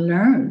and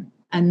learn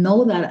and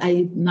know that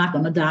I'm not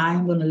going to die,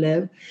 I'm going to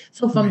live.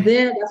 So from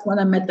there, that's when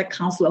I met the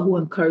counselor who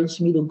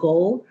encouraged me to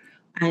go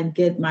and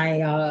get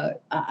my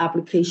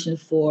application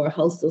for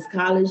Hustos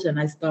College, and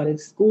I started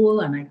school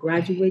and I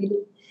graduated.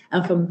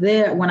 And from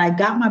there, when I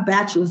got my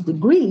bachelor's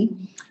degree,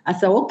 I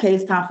said, okay,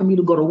 it's time for me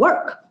to go to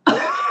work.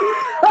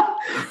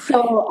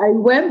 So I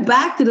went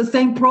back to the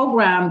same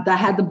program that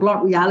had the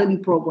Blunt Reality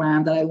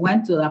program that I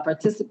went to, that I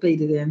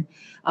participated in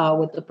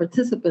with the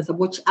participants, of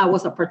which I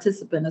was a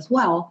participant as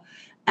well.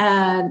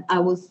 And I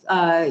went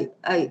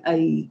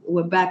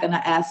back and I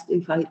asked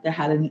if they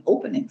had any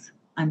openings.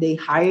 And they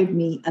hired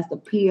me as the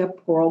peer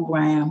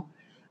program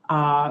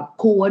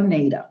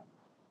coordinator.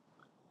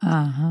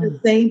 The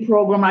same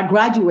program I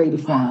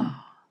graduated from.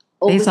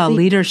 They saw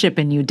leadership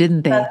in you,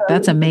 didn't they?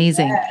 That's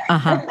amazing.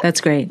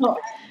 That's great.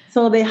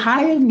 So they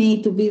hired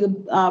me to be the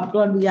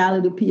Blunt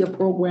Reality peer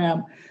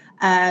program.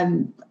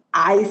 And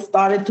I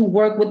started to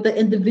work with the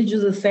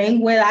individuals the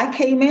same way I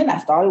came in. I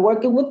started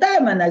working with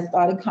them, and I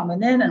started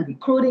coming in and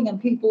recruiting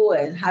and people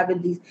and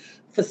having these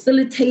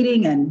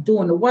facilitating and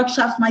doing the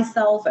workshops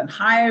myself and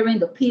hiring.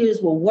 The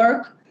peers will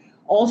work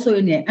also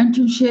in their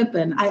internship,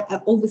 and I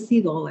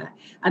oversee all that.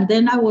 And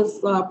then I was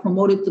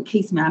promoted to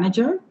case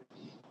manager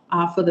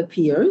for the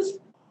peers.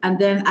 And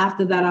then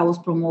after that, I was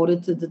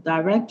promoted to the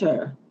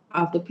director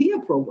of the peer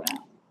program.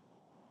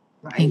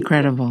 Right?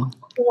 Incredible.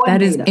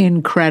 That is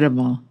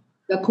incredible.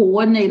 The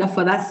coordinator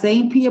for that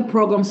same peer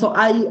program.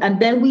 And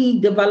then we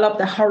developed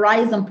the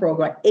Horizon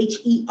program,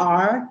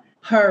 HER,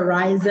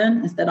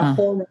 Horizon, instead of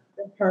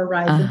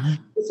Horizon.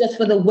 It's just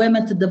for the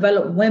women, to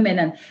develop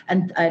women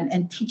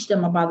and teach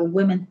them about the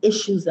women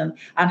issues and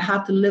how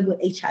to live with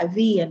HIV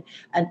and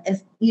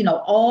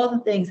all the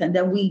things. And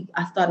then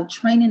I started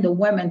training the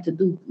women to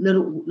do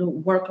little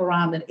work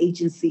around an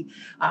agency,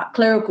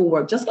 clerical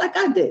work, just like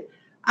I did.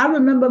 I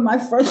remember my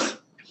first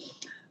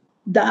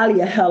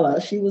Dahlia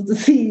Heller. She was the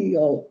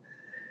CEO.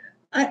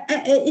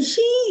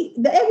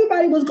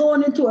 Everybody was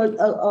going into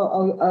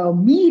a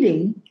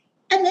meeting,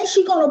 and then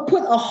she gonna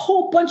put a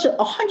whole bunch of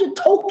 100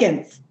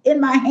 tokens in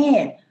my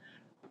hand.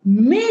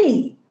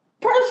 Me,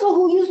 person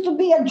who used to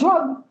be a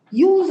drug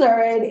user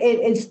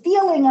and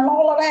stealing and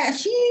all of that,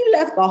 she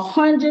left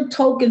 100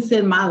 tokens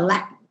in my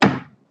lap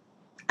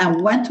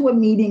and went to a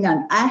meeting,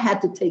 and I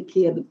had to take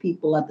care of the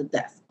people at the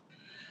desk.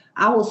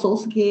 I was so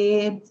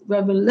scared,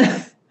 Reverend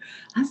Les.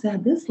 I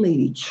said, this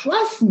lady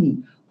trusts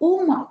me.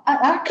 Oh my,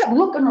 I kept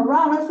looking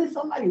around. I said,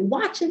 somebody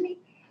watching me.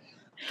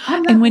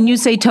 And when you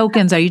say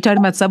tokens, are you talking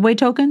about subway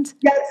tokens?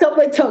 Yeah,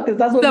 subway tokens.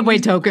 That's what subway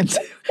tokens.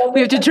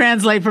 We have to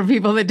translate for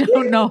people that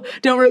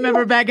don't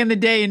remember back in the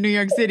day in New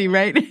York City,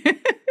 right?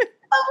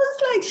 I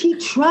was like, she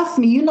trusts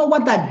me. You know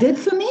what that did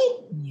for me?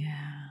 Yeah.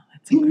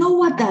 You know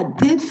what that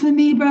did for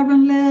me,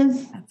 Reverend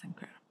Liz? That's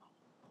incredible.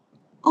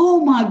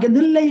 Oh my God,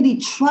 the lady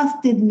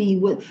trusted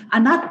me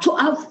and I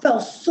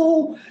felt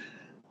so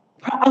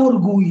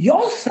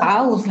orgullosa.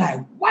 I was like,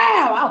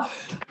 wow,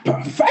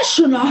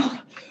 professional.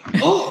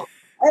 Oh,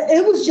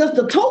 it was just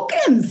the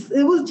tokens.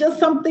 It was just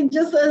something.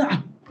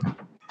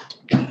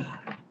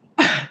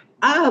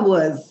 I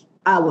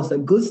was a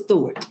good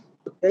steward.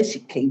 Then she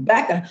came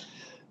back.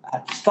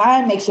 I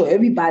signed, make sure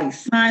everybody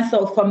signed.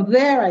 So from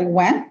there, I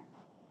went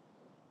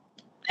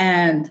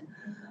and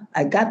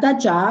I got that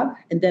job,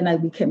 and then I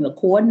became a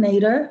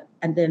coordinator,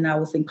 and then I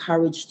was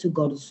encouraged to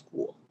go to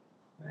school.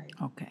 Right.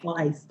 Okay. Well,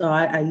 I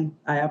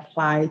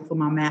applied for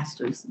my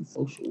master's in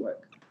social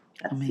work.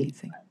 That's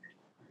amazing.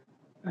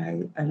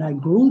 Right. And I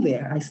grew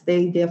there. I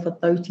stayed there for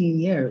 13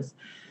 years.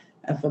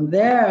 And from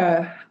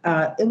there,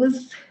 it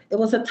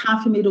was a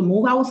time for me to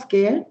move. I was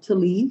scared to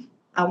leave.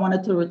 I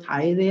wanted to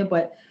retire there,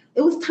 but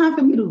it was time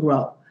for me to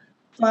grow.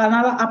 So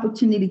another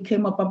opportunity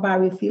came up at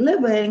Barrier Free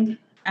Living,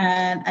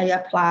 and I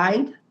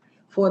applied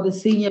for the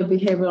senior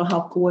behavioral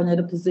health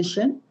coordinator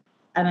position.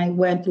 And I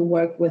went to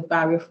work with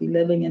Barrier Free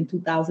Living in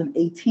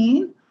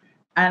 2018.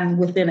 And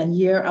within a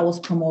year, I was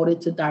promoted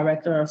to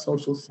director of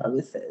social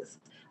services.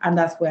 And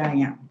that's where I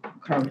am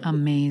currently.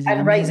 Amazing.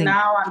 And right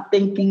now I'm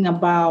thinking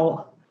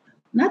about,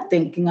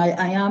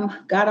 I am,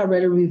 God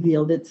already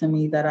revealed it to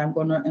me that I'm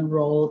going to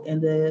enroll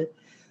in the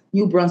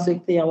New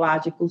Brunswick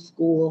Theological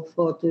School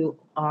to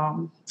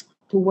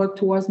work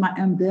towards my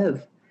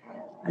MDiv.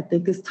 I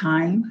think it's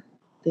time.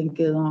 I think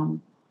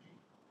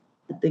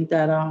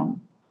that I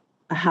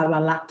have a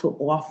lot to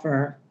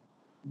offer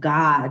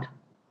God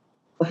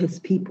for his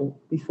people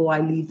before I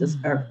leave this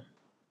earth.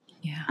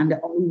 Yeah. And the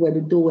only way to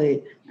do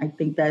it, I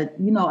think that,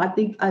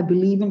 I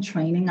believe in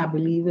training. I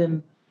believe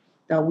in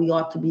that we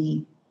ought to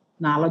be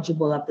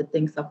knowledgeable of the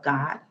things of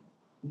God.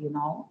 We're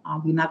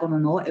not going to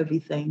know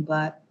everything,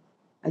 but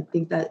I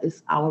think that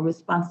it's our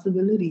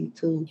responsibility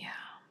to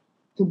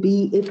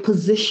be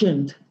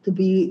positioned,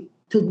 to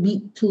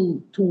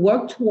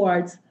work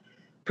towards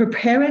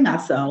preparing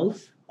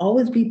ourselves.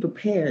 Always be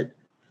prepared.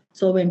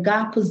 So when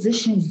God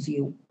positions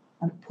you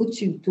and puts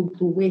you to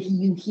where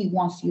he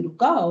wants you to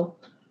go,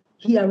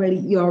 you're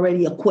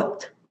already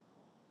equipped,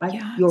 right?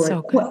 Yeah, you're so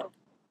equipped. Good.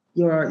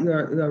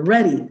 You're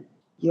ready.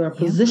 You're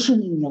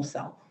positioning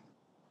yourself.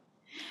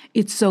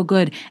 It's so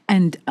good.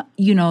 And,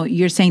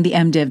 you're saying the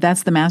MDiv,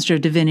 that's the Master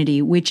of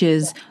Divinity, which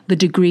is the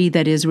degree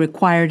that is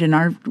required in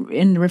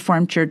the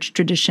Reformed Church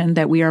tradition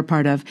that we are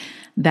part of,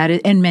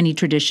 and many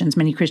traditions,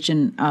 many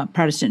Christian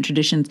Protestant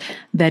traditions,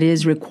 that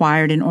is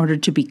required in order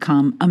to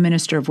become a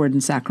minister of Word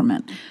and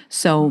Sacrament.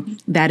 So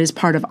that is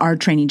part of our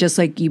training. Just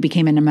like you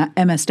became an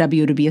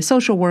MSW to be a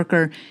social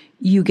worker,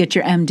 you get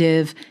your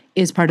MDiv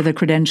is part of the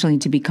credentialing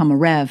to become a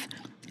Rev.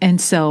 And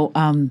so,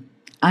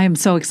 I am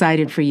so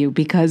excited for you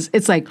because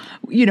it's like,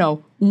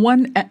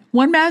 one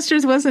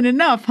master's wasn't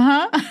enough,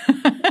 huh?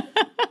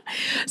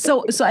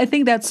 So I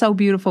think that's so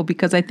beautiful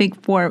because I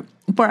think for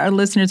our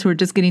listeners who are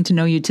just getting to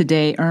know you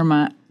today,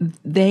 Irma,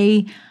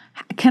 they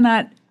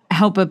cannot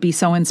help but be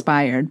so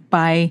inspired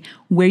by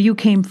where you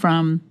came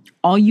from,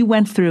 all you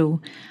went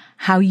through,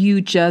 how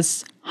you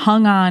just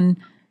hung on,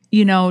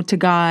 to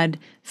God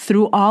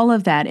through all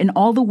of that and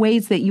all the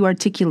ways that you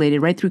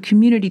articulated, right? Through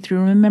community,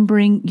 through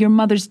remembering your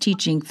mother's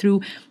teaching,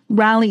 through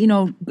rally,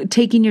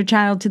 taking your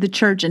child to the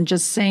church and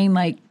just saying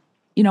like,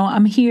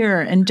 I'm here,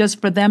 and just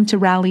for them to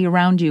rally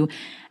around you.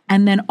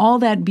 And then all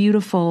that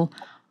beautiful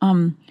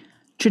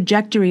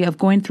trajectory of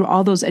going through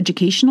all those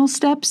educational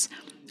steps.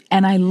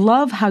 And I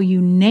love how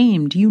you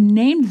named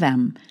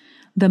them,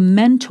 the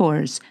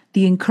mentors,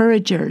 the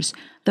encouragers,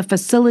 the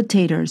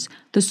facilitators,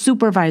 the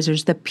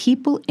supervisors, the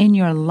people in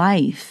your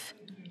life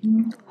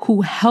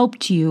who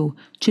helped you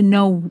to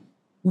know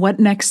what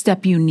next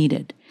step you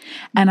needed.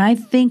 And I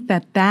think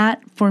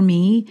that for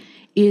me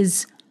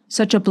is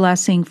such a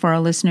blessing for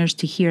our listeners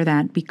to hear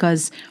that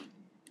because,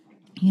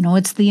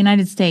 it's the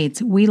United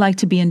States. We like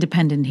to be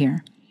independent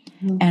here.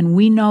 And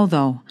we know,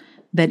 though,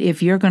 that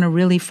if you're going to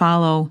really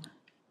follow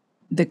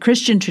the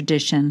Christian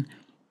tradition,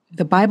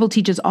 the Bible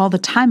teaches all the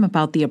time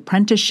about the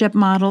apprenticeship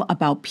model,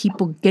 about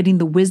people getting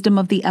the wisdom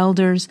of the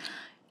elders,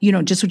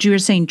 just what you were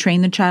saying,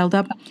 train the child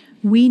up.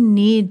 We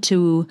need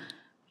to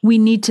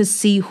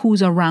see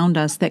who's around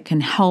us that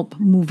can help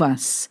move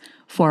us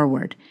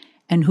forward.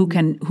 and who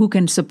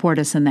can support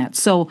us in that.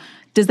 So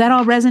does that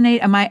all resonate?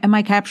 Am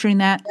I capturing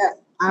that? Yes,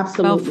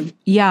 absolutely.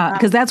 Yeah,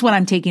 because that's what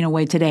I'm taking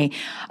away today.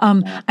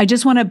 I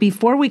just want to,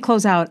 before we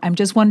close out, I'm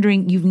just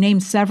wondering, you've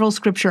named several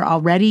scripture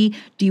already.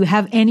 Do you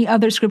have any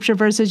other scripture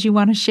verses you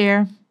want to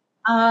share?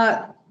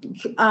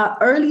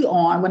 Early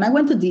on, when I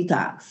went to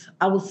detox,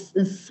 I was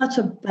in such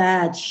a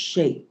bad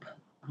shape.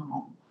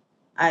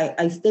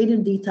 I stayed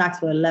in detox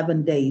for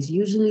 11 days.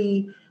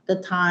 Usually the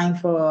time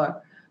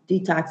for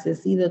detox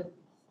is either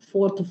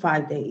 4 to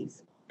 5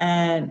 days.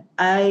 And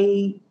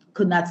I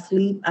could not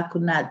sleep. I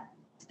could not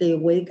stay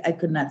awake. I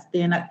could not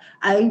stand up.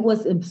 I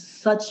was in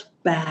such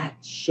bad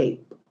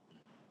shape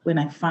when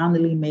I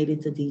finally made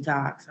it to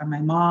detox. And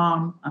my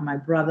mom and my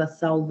brother,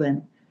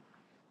 Selvin,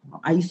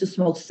 I used to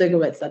smoke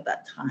cigarettes at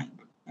that time.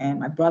 And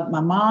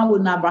my mom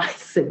would not buy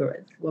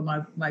cigarettes.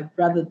 Well, my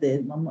brother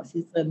did.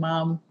 She said,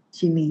 Mom,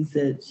 she needs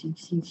it.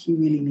 She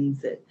really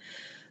needs it.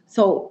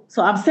 So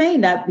I'm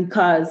saying that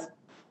because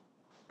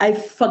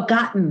I've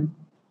forgotten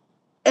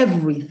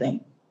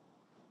everything.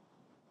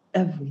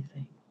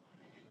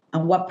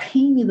 And what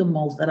pained me the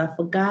most, that I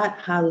forgot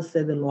how to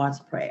say the Lord's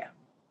Prayer.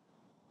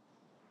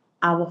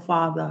 Our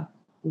Father,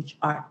 which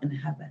art in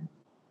heaven.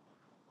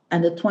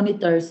 And the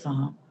 23rd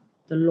Psalm,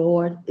 the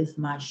Lord is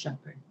my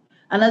shepherd.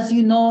 And as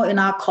you know, in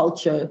our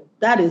culture,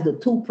 that is the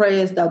two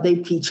prayers that they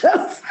teach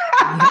us.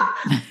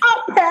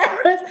 Our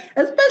parents,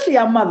 especially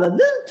our mother,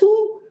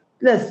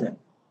 listen,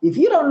 if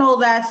you don't know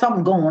that,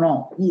 something's going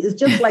on. It's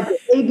just like the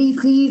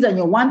ABCs and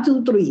your 1,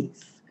 2,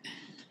 3s.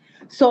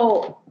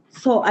 So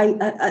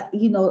I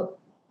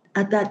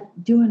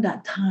during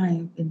that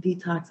time in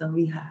detox and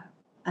rehab,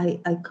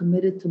 I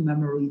committed to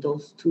memory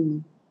those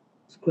two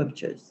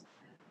scriptures,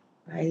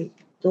 right?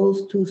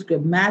 Those two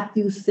scriptures,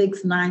 Matthew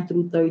 6, 9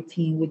 through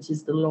 13, which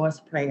is the Lord's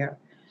Prayer,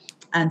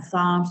 and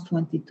Psalms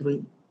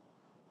 23.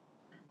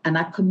 And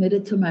I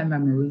committed to my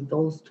memory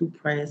those two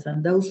prayers.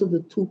 And those are the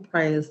two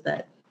prayers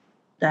that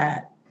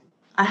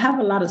I have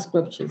a lot of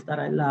scriptures that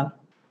I love,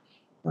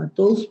 but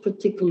those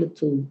particular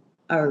two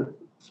are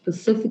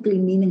specifically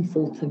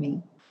meaningful to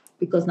me,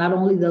 because not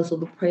only those are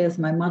the prayers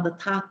my mother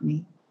taught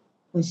me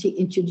when she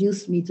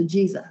introduced me to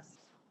Jesus,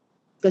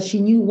 because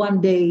she knew one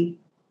day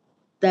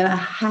that I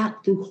had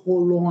to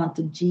hold on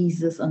to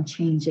Jesus'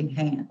 unchanging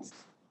hands,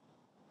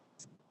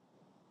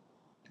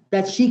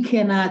 that she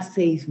cannot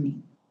save me.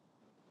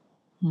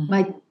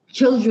 My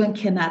children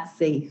cannot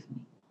save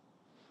me.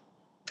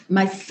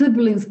 My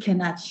siblings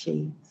cannot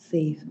save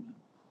me.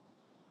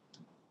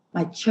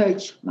 My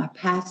church, my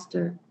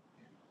pastor,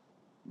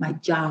 my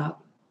job,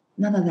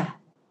 none of that.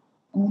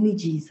 Only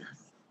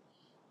Jesus.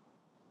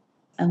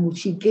 And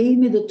she gave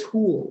me the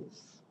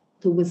tools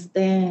to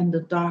withstand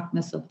the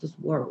darkness of this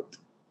world.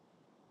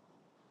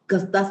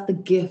 Because that's the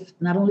gift,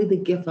 not only the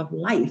gift of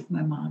life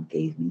my mom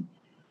gave me,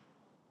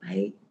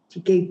 right?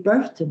 She gave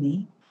birth to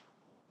me,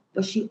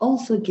 but she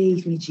also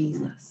gave me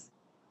Jesus.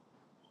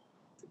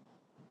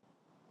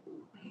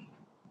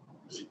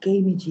 She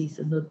gave me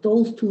Jesus. Now,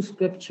 those two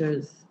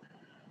scriptures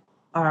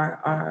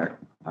are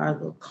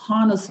the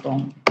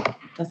cornerstone,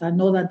 because I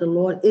know that the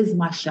Lord is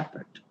my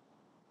shepherd.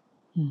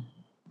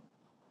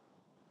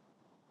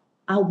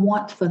 I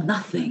want for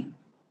nothing.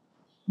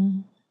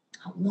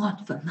 I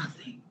want for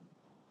nothing.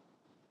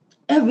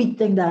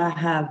 Everything that I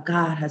have,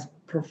 God has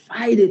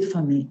provided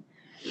for me.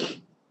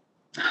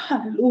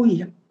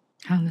 Hallelujah.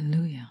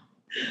 Hallelujah.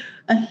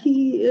 And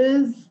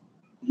He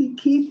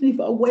keeps me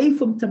away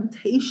from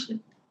temptation.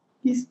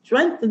 He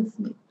strengthens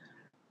me.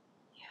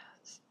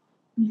 Yes.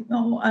 You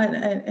know,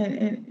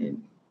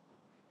 and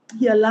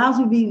He allows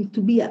me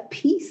to be at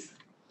peace.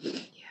 Yeah.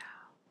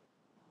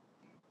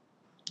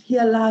 He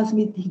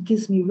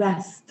gives me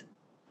rest.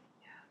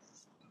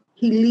 Yes.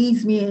 He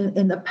leads me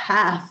in the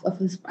path of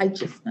His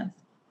righteousness.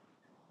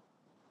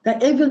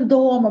 That even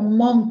though I'm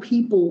among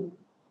people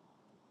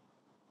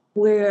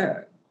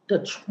where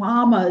the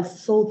trauma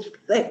is so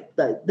thick,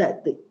 that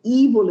the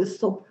evil is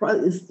so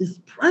is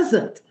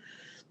present,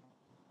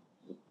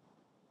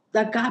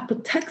 that God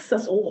protects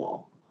us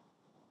all,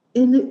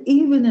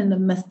 even in the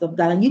midst of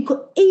that. And you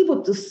could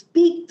able to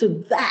speak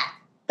to that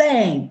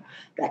thing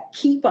that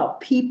keep our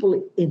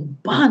people in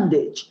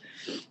bondage,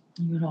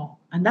 you know.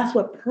 And that's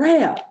what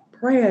prayer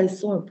is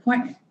so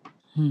important.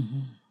 Mm-hmm.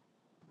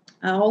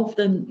 I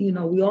often,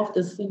 we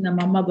often sing that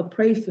my mother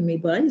prayed for me,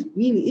 but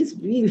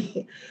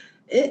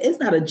it's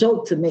not a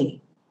joke to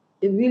me.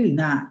 It really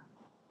not.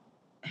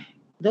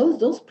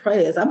 Those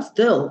prayers, I'm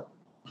still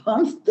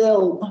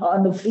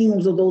on the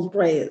fumes of those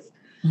prayers.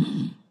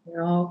 Mm-hmm. You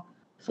know.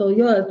 So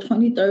your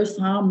 23rd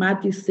Psalm,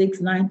 Matthew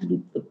 6, 9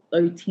 through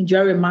 13,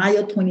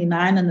 Jeremiah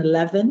 29 and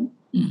 11.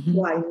 Mm-hmm.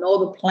 For I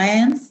know the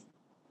plans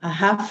I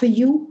have for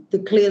you,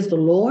 declares the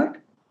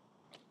Lord,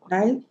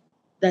 right?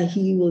 That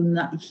He will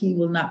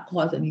not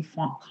cause any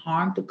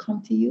harm to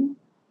come to you.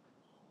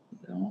 You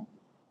know,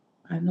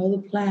 I know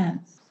the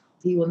plans.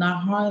 He will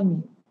not harm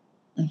you,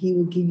 and He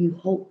will give you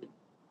hope.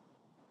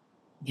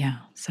 Yeah,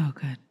 so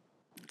good.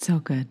 So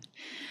good.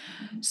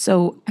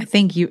 So I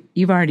think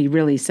you've already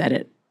really said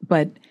it,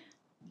 but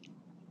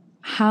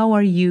how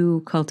are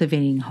you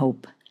cultivating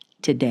hope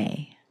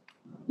today?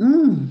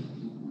 Mm.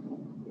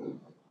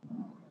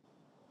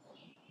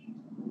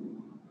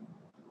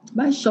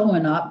 By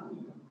showing up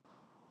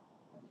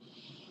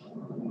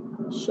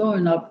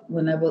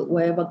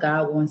wherever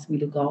God wants me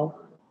to go.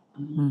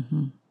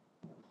 Mm-hmm.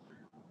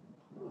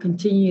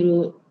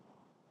 Continue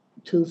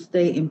to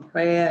stay in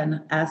prayer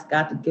and ask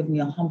God to give me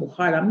a humble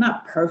heart. I'm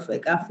not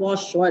perfect. I fall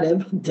short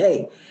every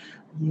day.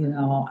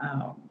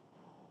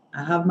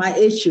 I have my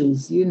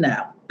issues,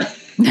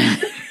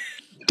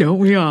 Don't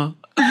we all?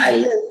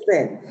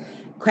 Listen,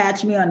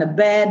 catch me on a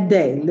bad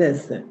day.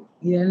 Listen,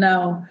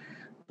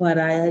 but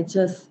I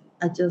just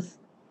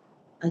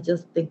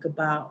think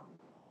about,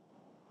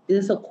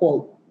 there's a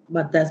quote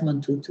by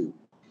Desmond Tutu.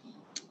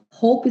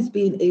 Hope is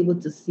being able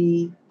to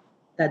see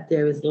that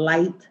there is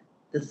light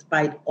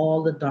despite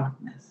all the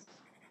darkness.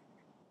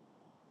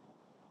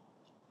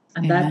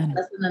 And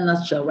that's in a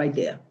nutshell right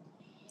there.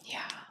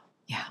 Yeah.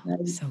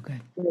 So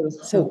good. There is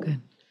So hope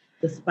good.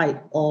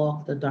 despite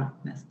all the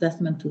darkness.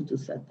 Desmond Tutu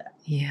said that.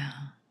 Yeah.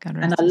 God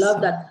And I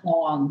love that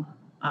song.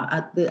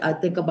 I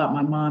think about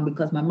my mom,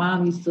 because my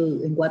mom used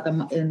to, in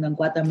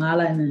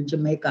Guatemala and in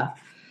Jamaica,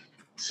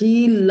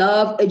 she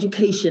loved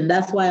education.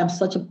 That's why I'm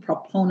such a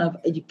proponent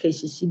of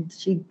education.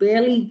 She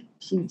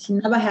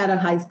never had a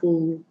high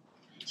school.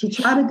 She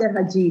tried to get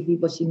her GED,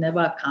 but she never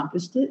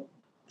accomplished it.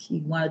 She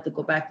wanted to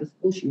go back to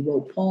school. She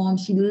wrote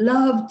poems. She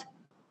loved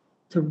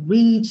to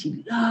read.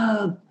 She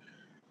loved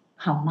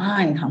her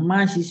mind.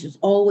 She just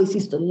always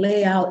used to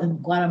lay out in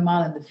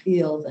Guatemala in the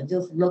fields and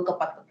just look up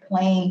at the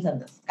plains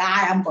and the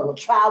sky. I'm going to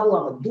travel.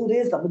 I'm going to do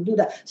this. I'm going to do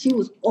that. She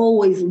was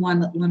always one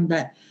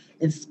that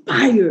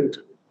inspired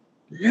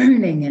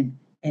learning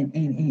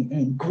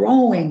and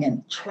growing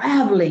and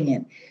traveling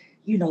and,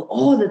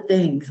 all the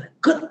things,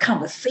 good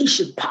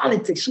conversation,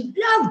 politics. She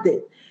loved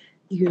it,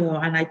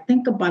 and I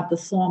think about the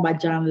song by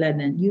John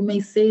Lennon. You may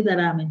say that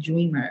I'm a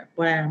dreamer,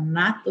 but I am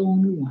not the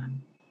only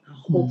one. I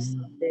hope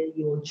someday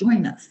you will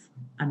join us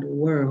and the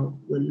world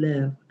will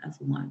live as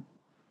one.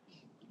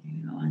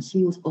 And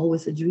she was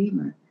always a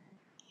dreamer.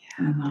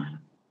 And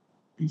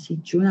she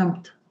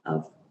dreamt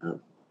of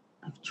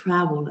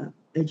travel, of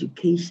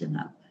education,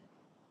 of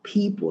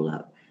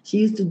people. She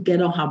used to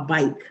get on her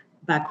bike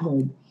back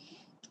home,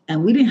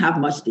 and we didn't have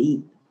much to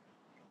eat,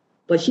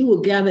 but she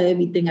would gather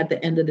everything at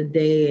the end of the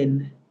day,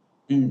 and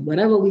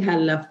whatever we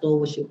had left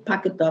over, she would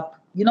pack it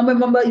up.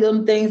 Remember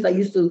them things I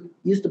used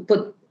to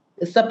put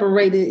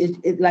separated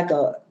it like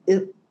I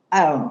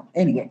don't know.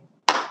 Anyway,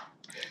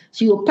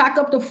 she would pack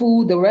up the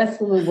food, the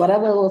rest of it,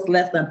 whatever was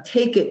left, and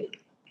take it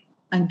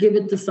and give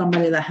it to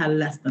somebody that had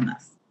less than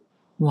us.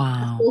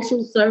 Wow.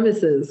 Social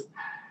services.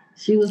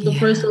 She was the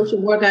first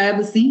social worker I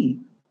ever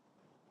seen.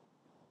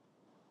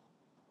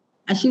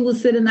 And she would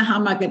sit in the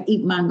hammock and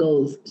eat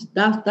mangoes.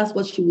 That's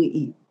what she would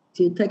eat.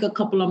 She would take a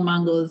couple of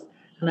mangoes,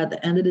 and at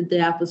the end of the day,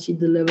 after she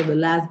delivered the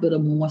last bit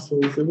of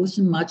morsels, it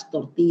wasn't much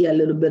tortilla, a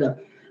little bit of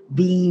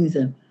beans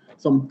and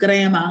some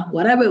crema,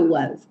 whatever it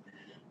was,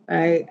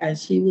 right? And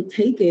she would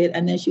take it,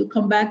 and then she would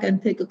come back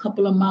and take a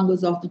couple of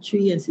mangoes off the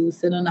tree, and she would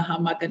sit in the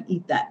hammock and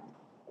eat that.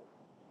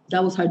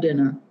 That was her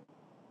dinner.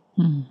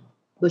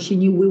 But she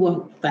knew we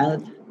were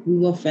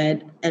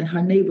fed, and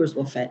her neighbors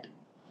were fed.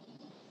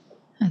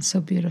 That's so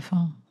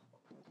beautiful.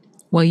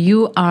 Well,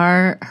 you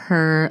are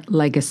her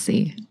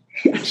legacy.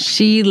 Yes.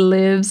 She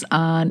lives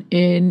on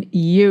in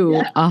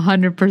you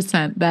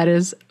 100%. That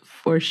is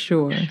for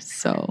sure.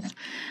 So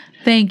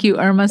thank you,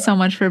 Irma, so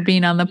much for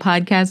being on the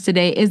podcast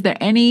today. Is there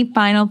any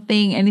final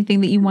thing,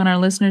 anything that you want our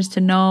listeners to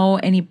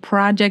know, any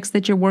projects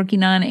that you're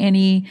working on,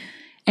 anything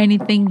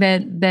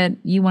that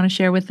you want to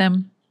share with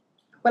them?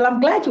 Well,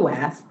 I'm glad you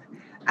asked.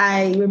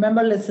 I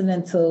remember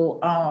listening to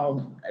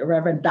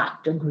Reverend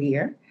Dr.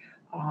 Greer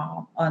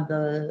on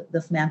the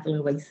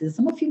dismantling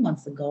racism a few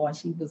months ago, and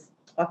she was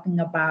talking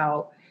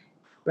about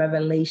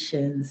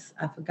Revelations.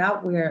 I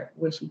forgot where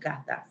she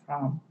got that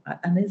from.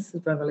 And this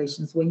is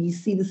Revelations, when you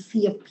see the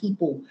sea of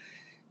people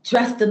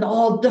dressed in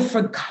all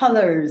different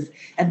colors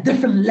and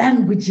different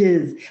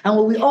languages, and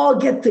when we all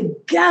get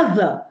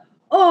together,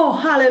 oh,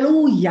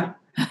 hallelujah.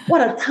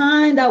 What a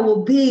time that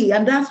will be.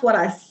 And that's what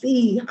I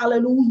see.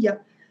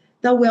 Hallelujah.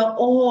 That we're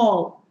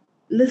all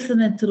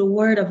listening to the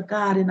word of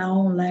God in our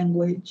own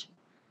language.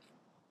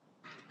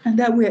 And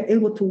that we're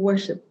able to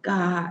worship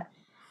God.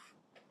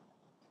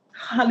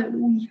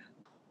 Hallelujah.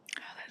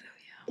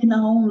 In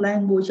our own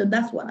language. And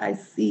that's what I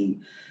see.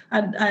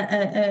 And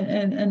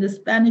the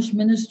Spanish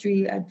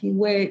ministry at the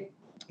way,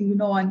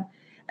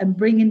 and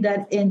bringing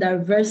that in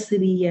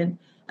diversity and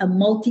a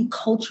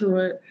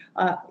multicultural,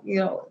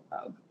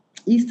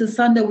 Easter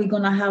Sunday, we're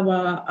going to have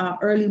a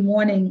early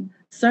morning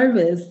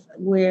service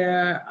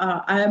where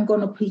I am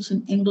going to preach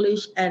in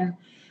English, and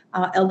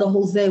Elder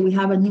Jose, we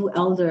have a new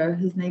elder.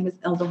 His name is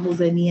Elder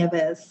Jose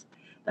Nieves.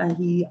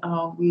 He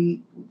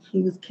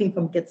came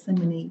from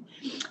Gethsemane,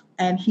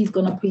 and he's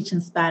going to preach in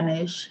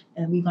Spanish,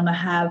 and we're going to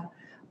have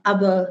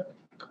other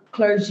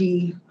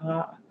clergy.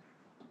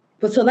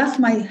 But so that's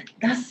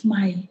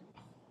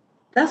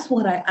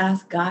what I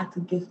ask God to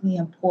give me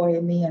and pour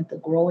in me and to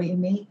grow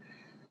in me,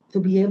 to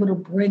be able to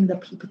bring the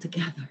people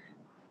together.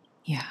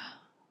 Yeah.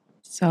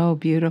 So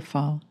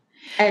beautiful.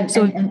 And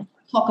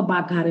talk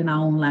about God in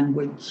our own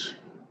language.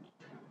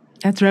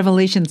 That's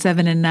Revelation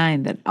 7 and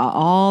 9, that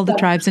all the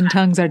tribes and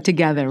tongues are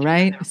together,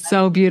 right?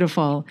 So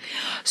beautiful.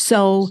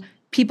 So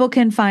people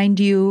can find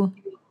you,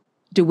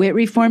 DeWitt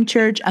Reformed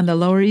Church on the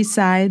Lower East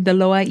Side, the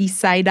Lower East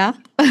Side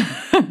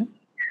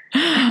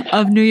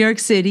of New York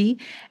City.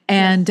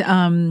 And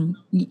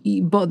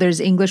there's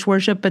English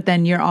worship, but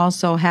then you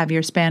also have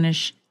your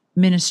Spanish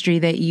ministry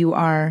that you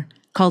are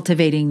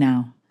cultivating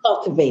now.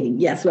 Cultivating,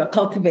 yes, we're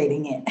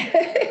cultivating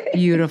it.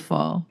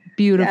 Beautiful,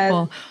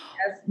 beautiful.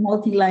 Yes,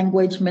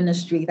 multi-language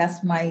ministry.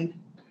 That's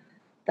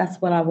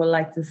what I would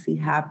like to see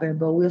happen.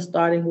 But we're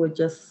starting with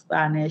just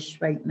Spanish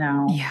right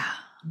now. Yeah.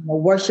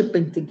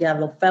 Worshiping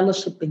together,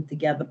 fellowshipping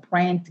together,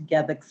 praying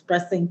together,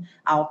 expressing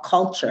our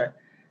culture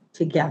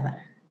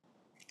together.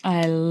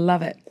 I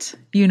love it.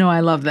 I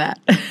love that.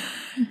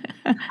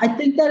 I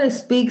think that it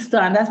speaks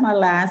to, and that's the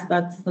last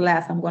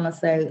I'm going to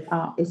say,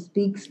 it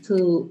speaks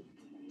to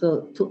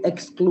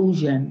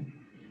exclusion.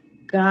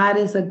 God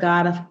is a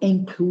God of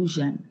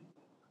inclusion.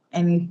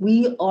 And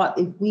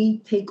if we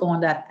take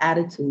on that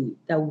attitude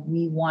that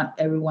we want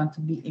everyone to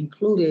be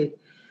included,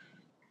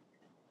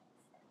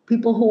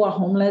 people who are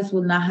homeless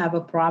will not have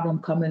a problem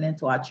coming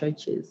into our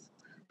churches.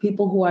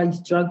 People who are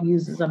drug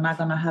users are not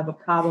going to have a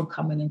problem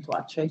coming into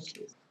our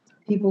churches.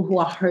 People who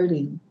are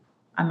hurting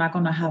are not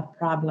going to have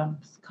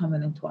problems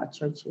coming into our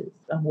churches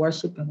and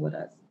worshiping with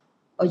us,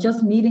 or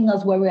just meeting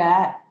us where we're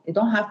at. You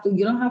don't have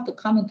to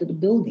come into the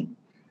building.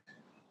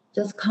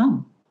 Just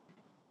come,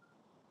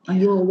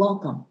 and you are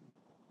welcome.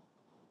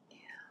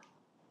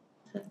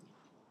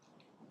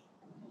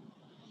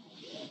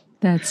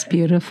 That's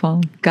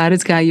beautiful. God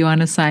has got you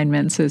on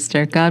assignment,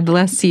 sister. God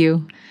bless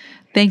you.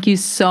 Thank you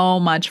so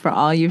much for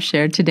all you've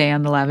shared today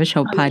on the Lavish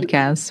Hope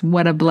podcast.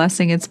 What a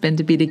blessing it's been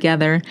to be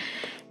together.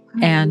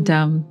 And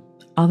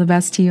all the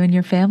best to you and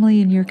your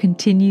family and your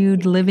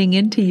continued living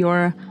into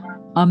your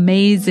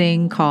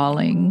amazing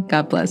calling.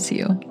 God bless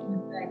you.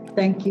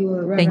 Thank you.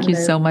 Reverend. Thank you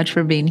so much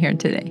for being here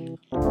today.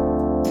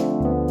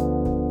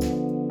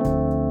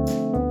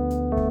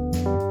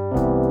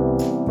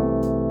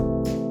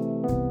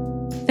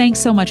 Thanks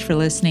so much for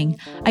listening.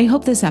 I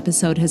hope this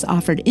episode has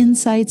offered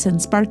insights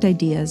and sparked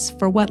ideas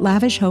for what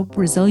Lavish Hope,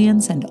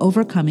 resilience, and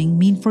overcoming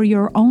mean for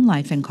your own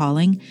life and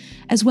calling,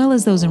 as well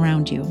as those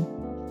around you.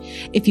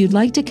 If you'd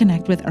like to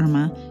connect with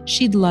Irma,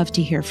 she'd love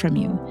to hear from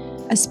you,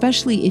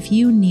 especially if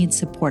you need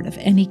support of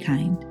any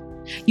kind.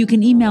 You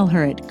can email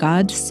her at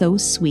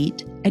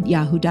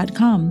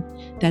godsosweet@yahoo.com.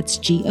 That's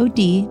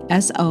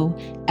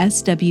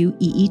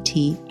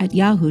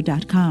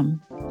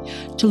GODSOSWEET@yahoo.com.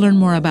 To learn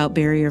more about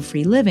Barrier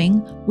Free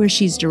Living, where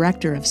she's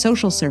Director of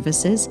Social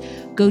Services,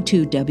 go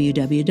to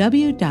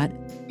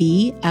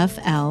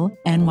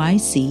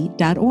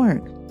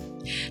www.bflnyc.org.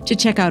 To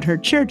check out her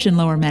church in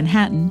Lower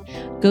Manhattan,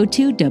 go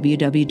to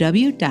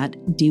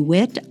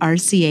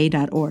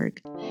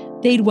www.dewitrca.org.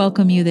 They'd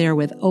welcome you there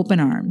with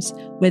open arms,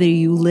 whether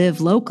you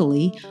live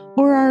locally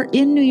or are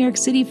in New York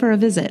City for a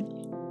visit.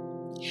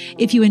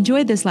 If you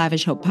enjoyed this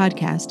Lavish Hope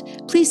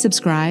podcast, please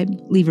subscribe,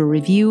 leave a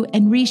review,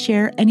 and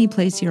reshare any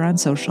place you're on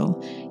social.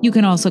 You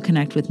can also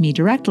connect with me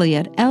directly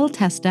at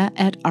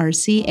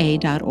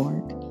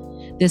ltesta@rca.org.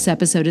 This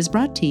episode is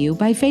brought to you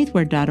by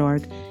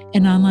faithword.org,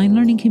 an online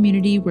learning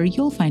community where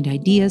you'll find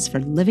ideas for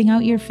living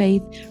out your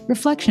faith,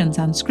 reflections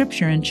on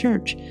scripture and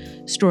church,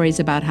 stories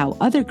about how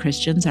other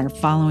Christians are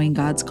following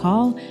God's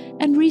call,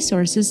 and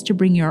resources to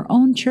bring your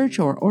own church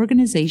or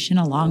organization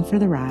along for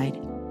the ride.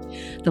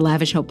 The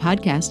Lavish Hope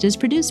podcast is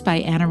produced by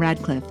Anna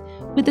Radcliffe,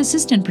 with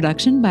assistant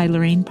production by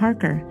Lorraine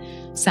Parker,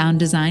 sound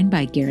design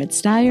by Garrett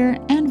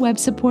Steyer, and web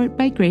support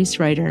by Grace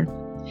Ryder.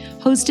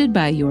 Hosted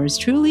by yours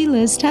truly,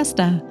 Liz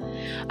Testa.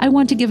 I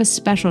want to give a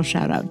special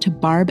shout out to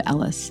Barb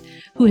Ellis,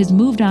 who has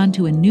moved on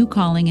to a new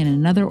calling in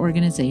another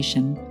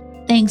organization.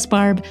 Thanks,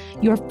 Barb.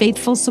 Your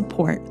faithful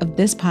support of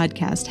this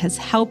podcast has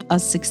helped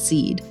us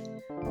succeed.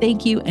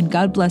 Thank you, and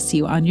God bless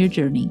you on your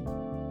journey.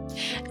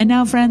 And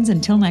now, friends,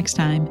 until next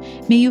time,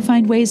 may you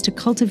find ways to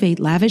cultivate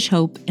lavish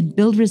hope and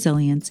build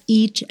resilience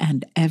each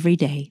and every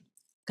day.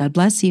 God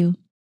bless you.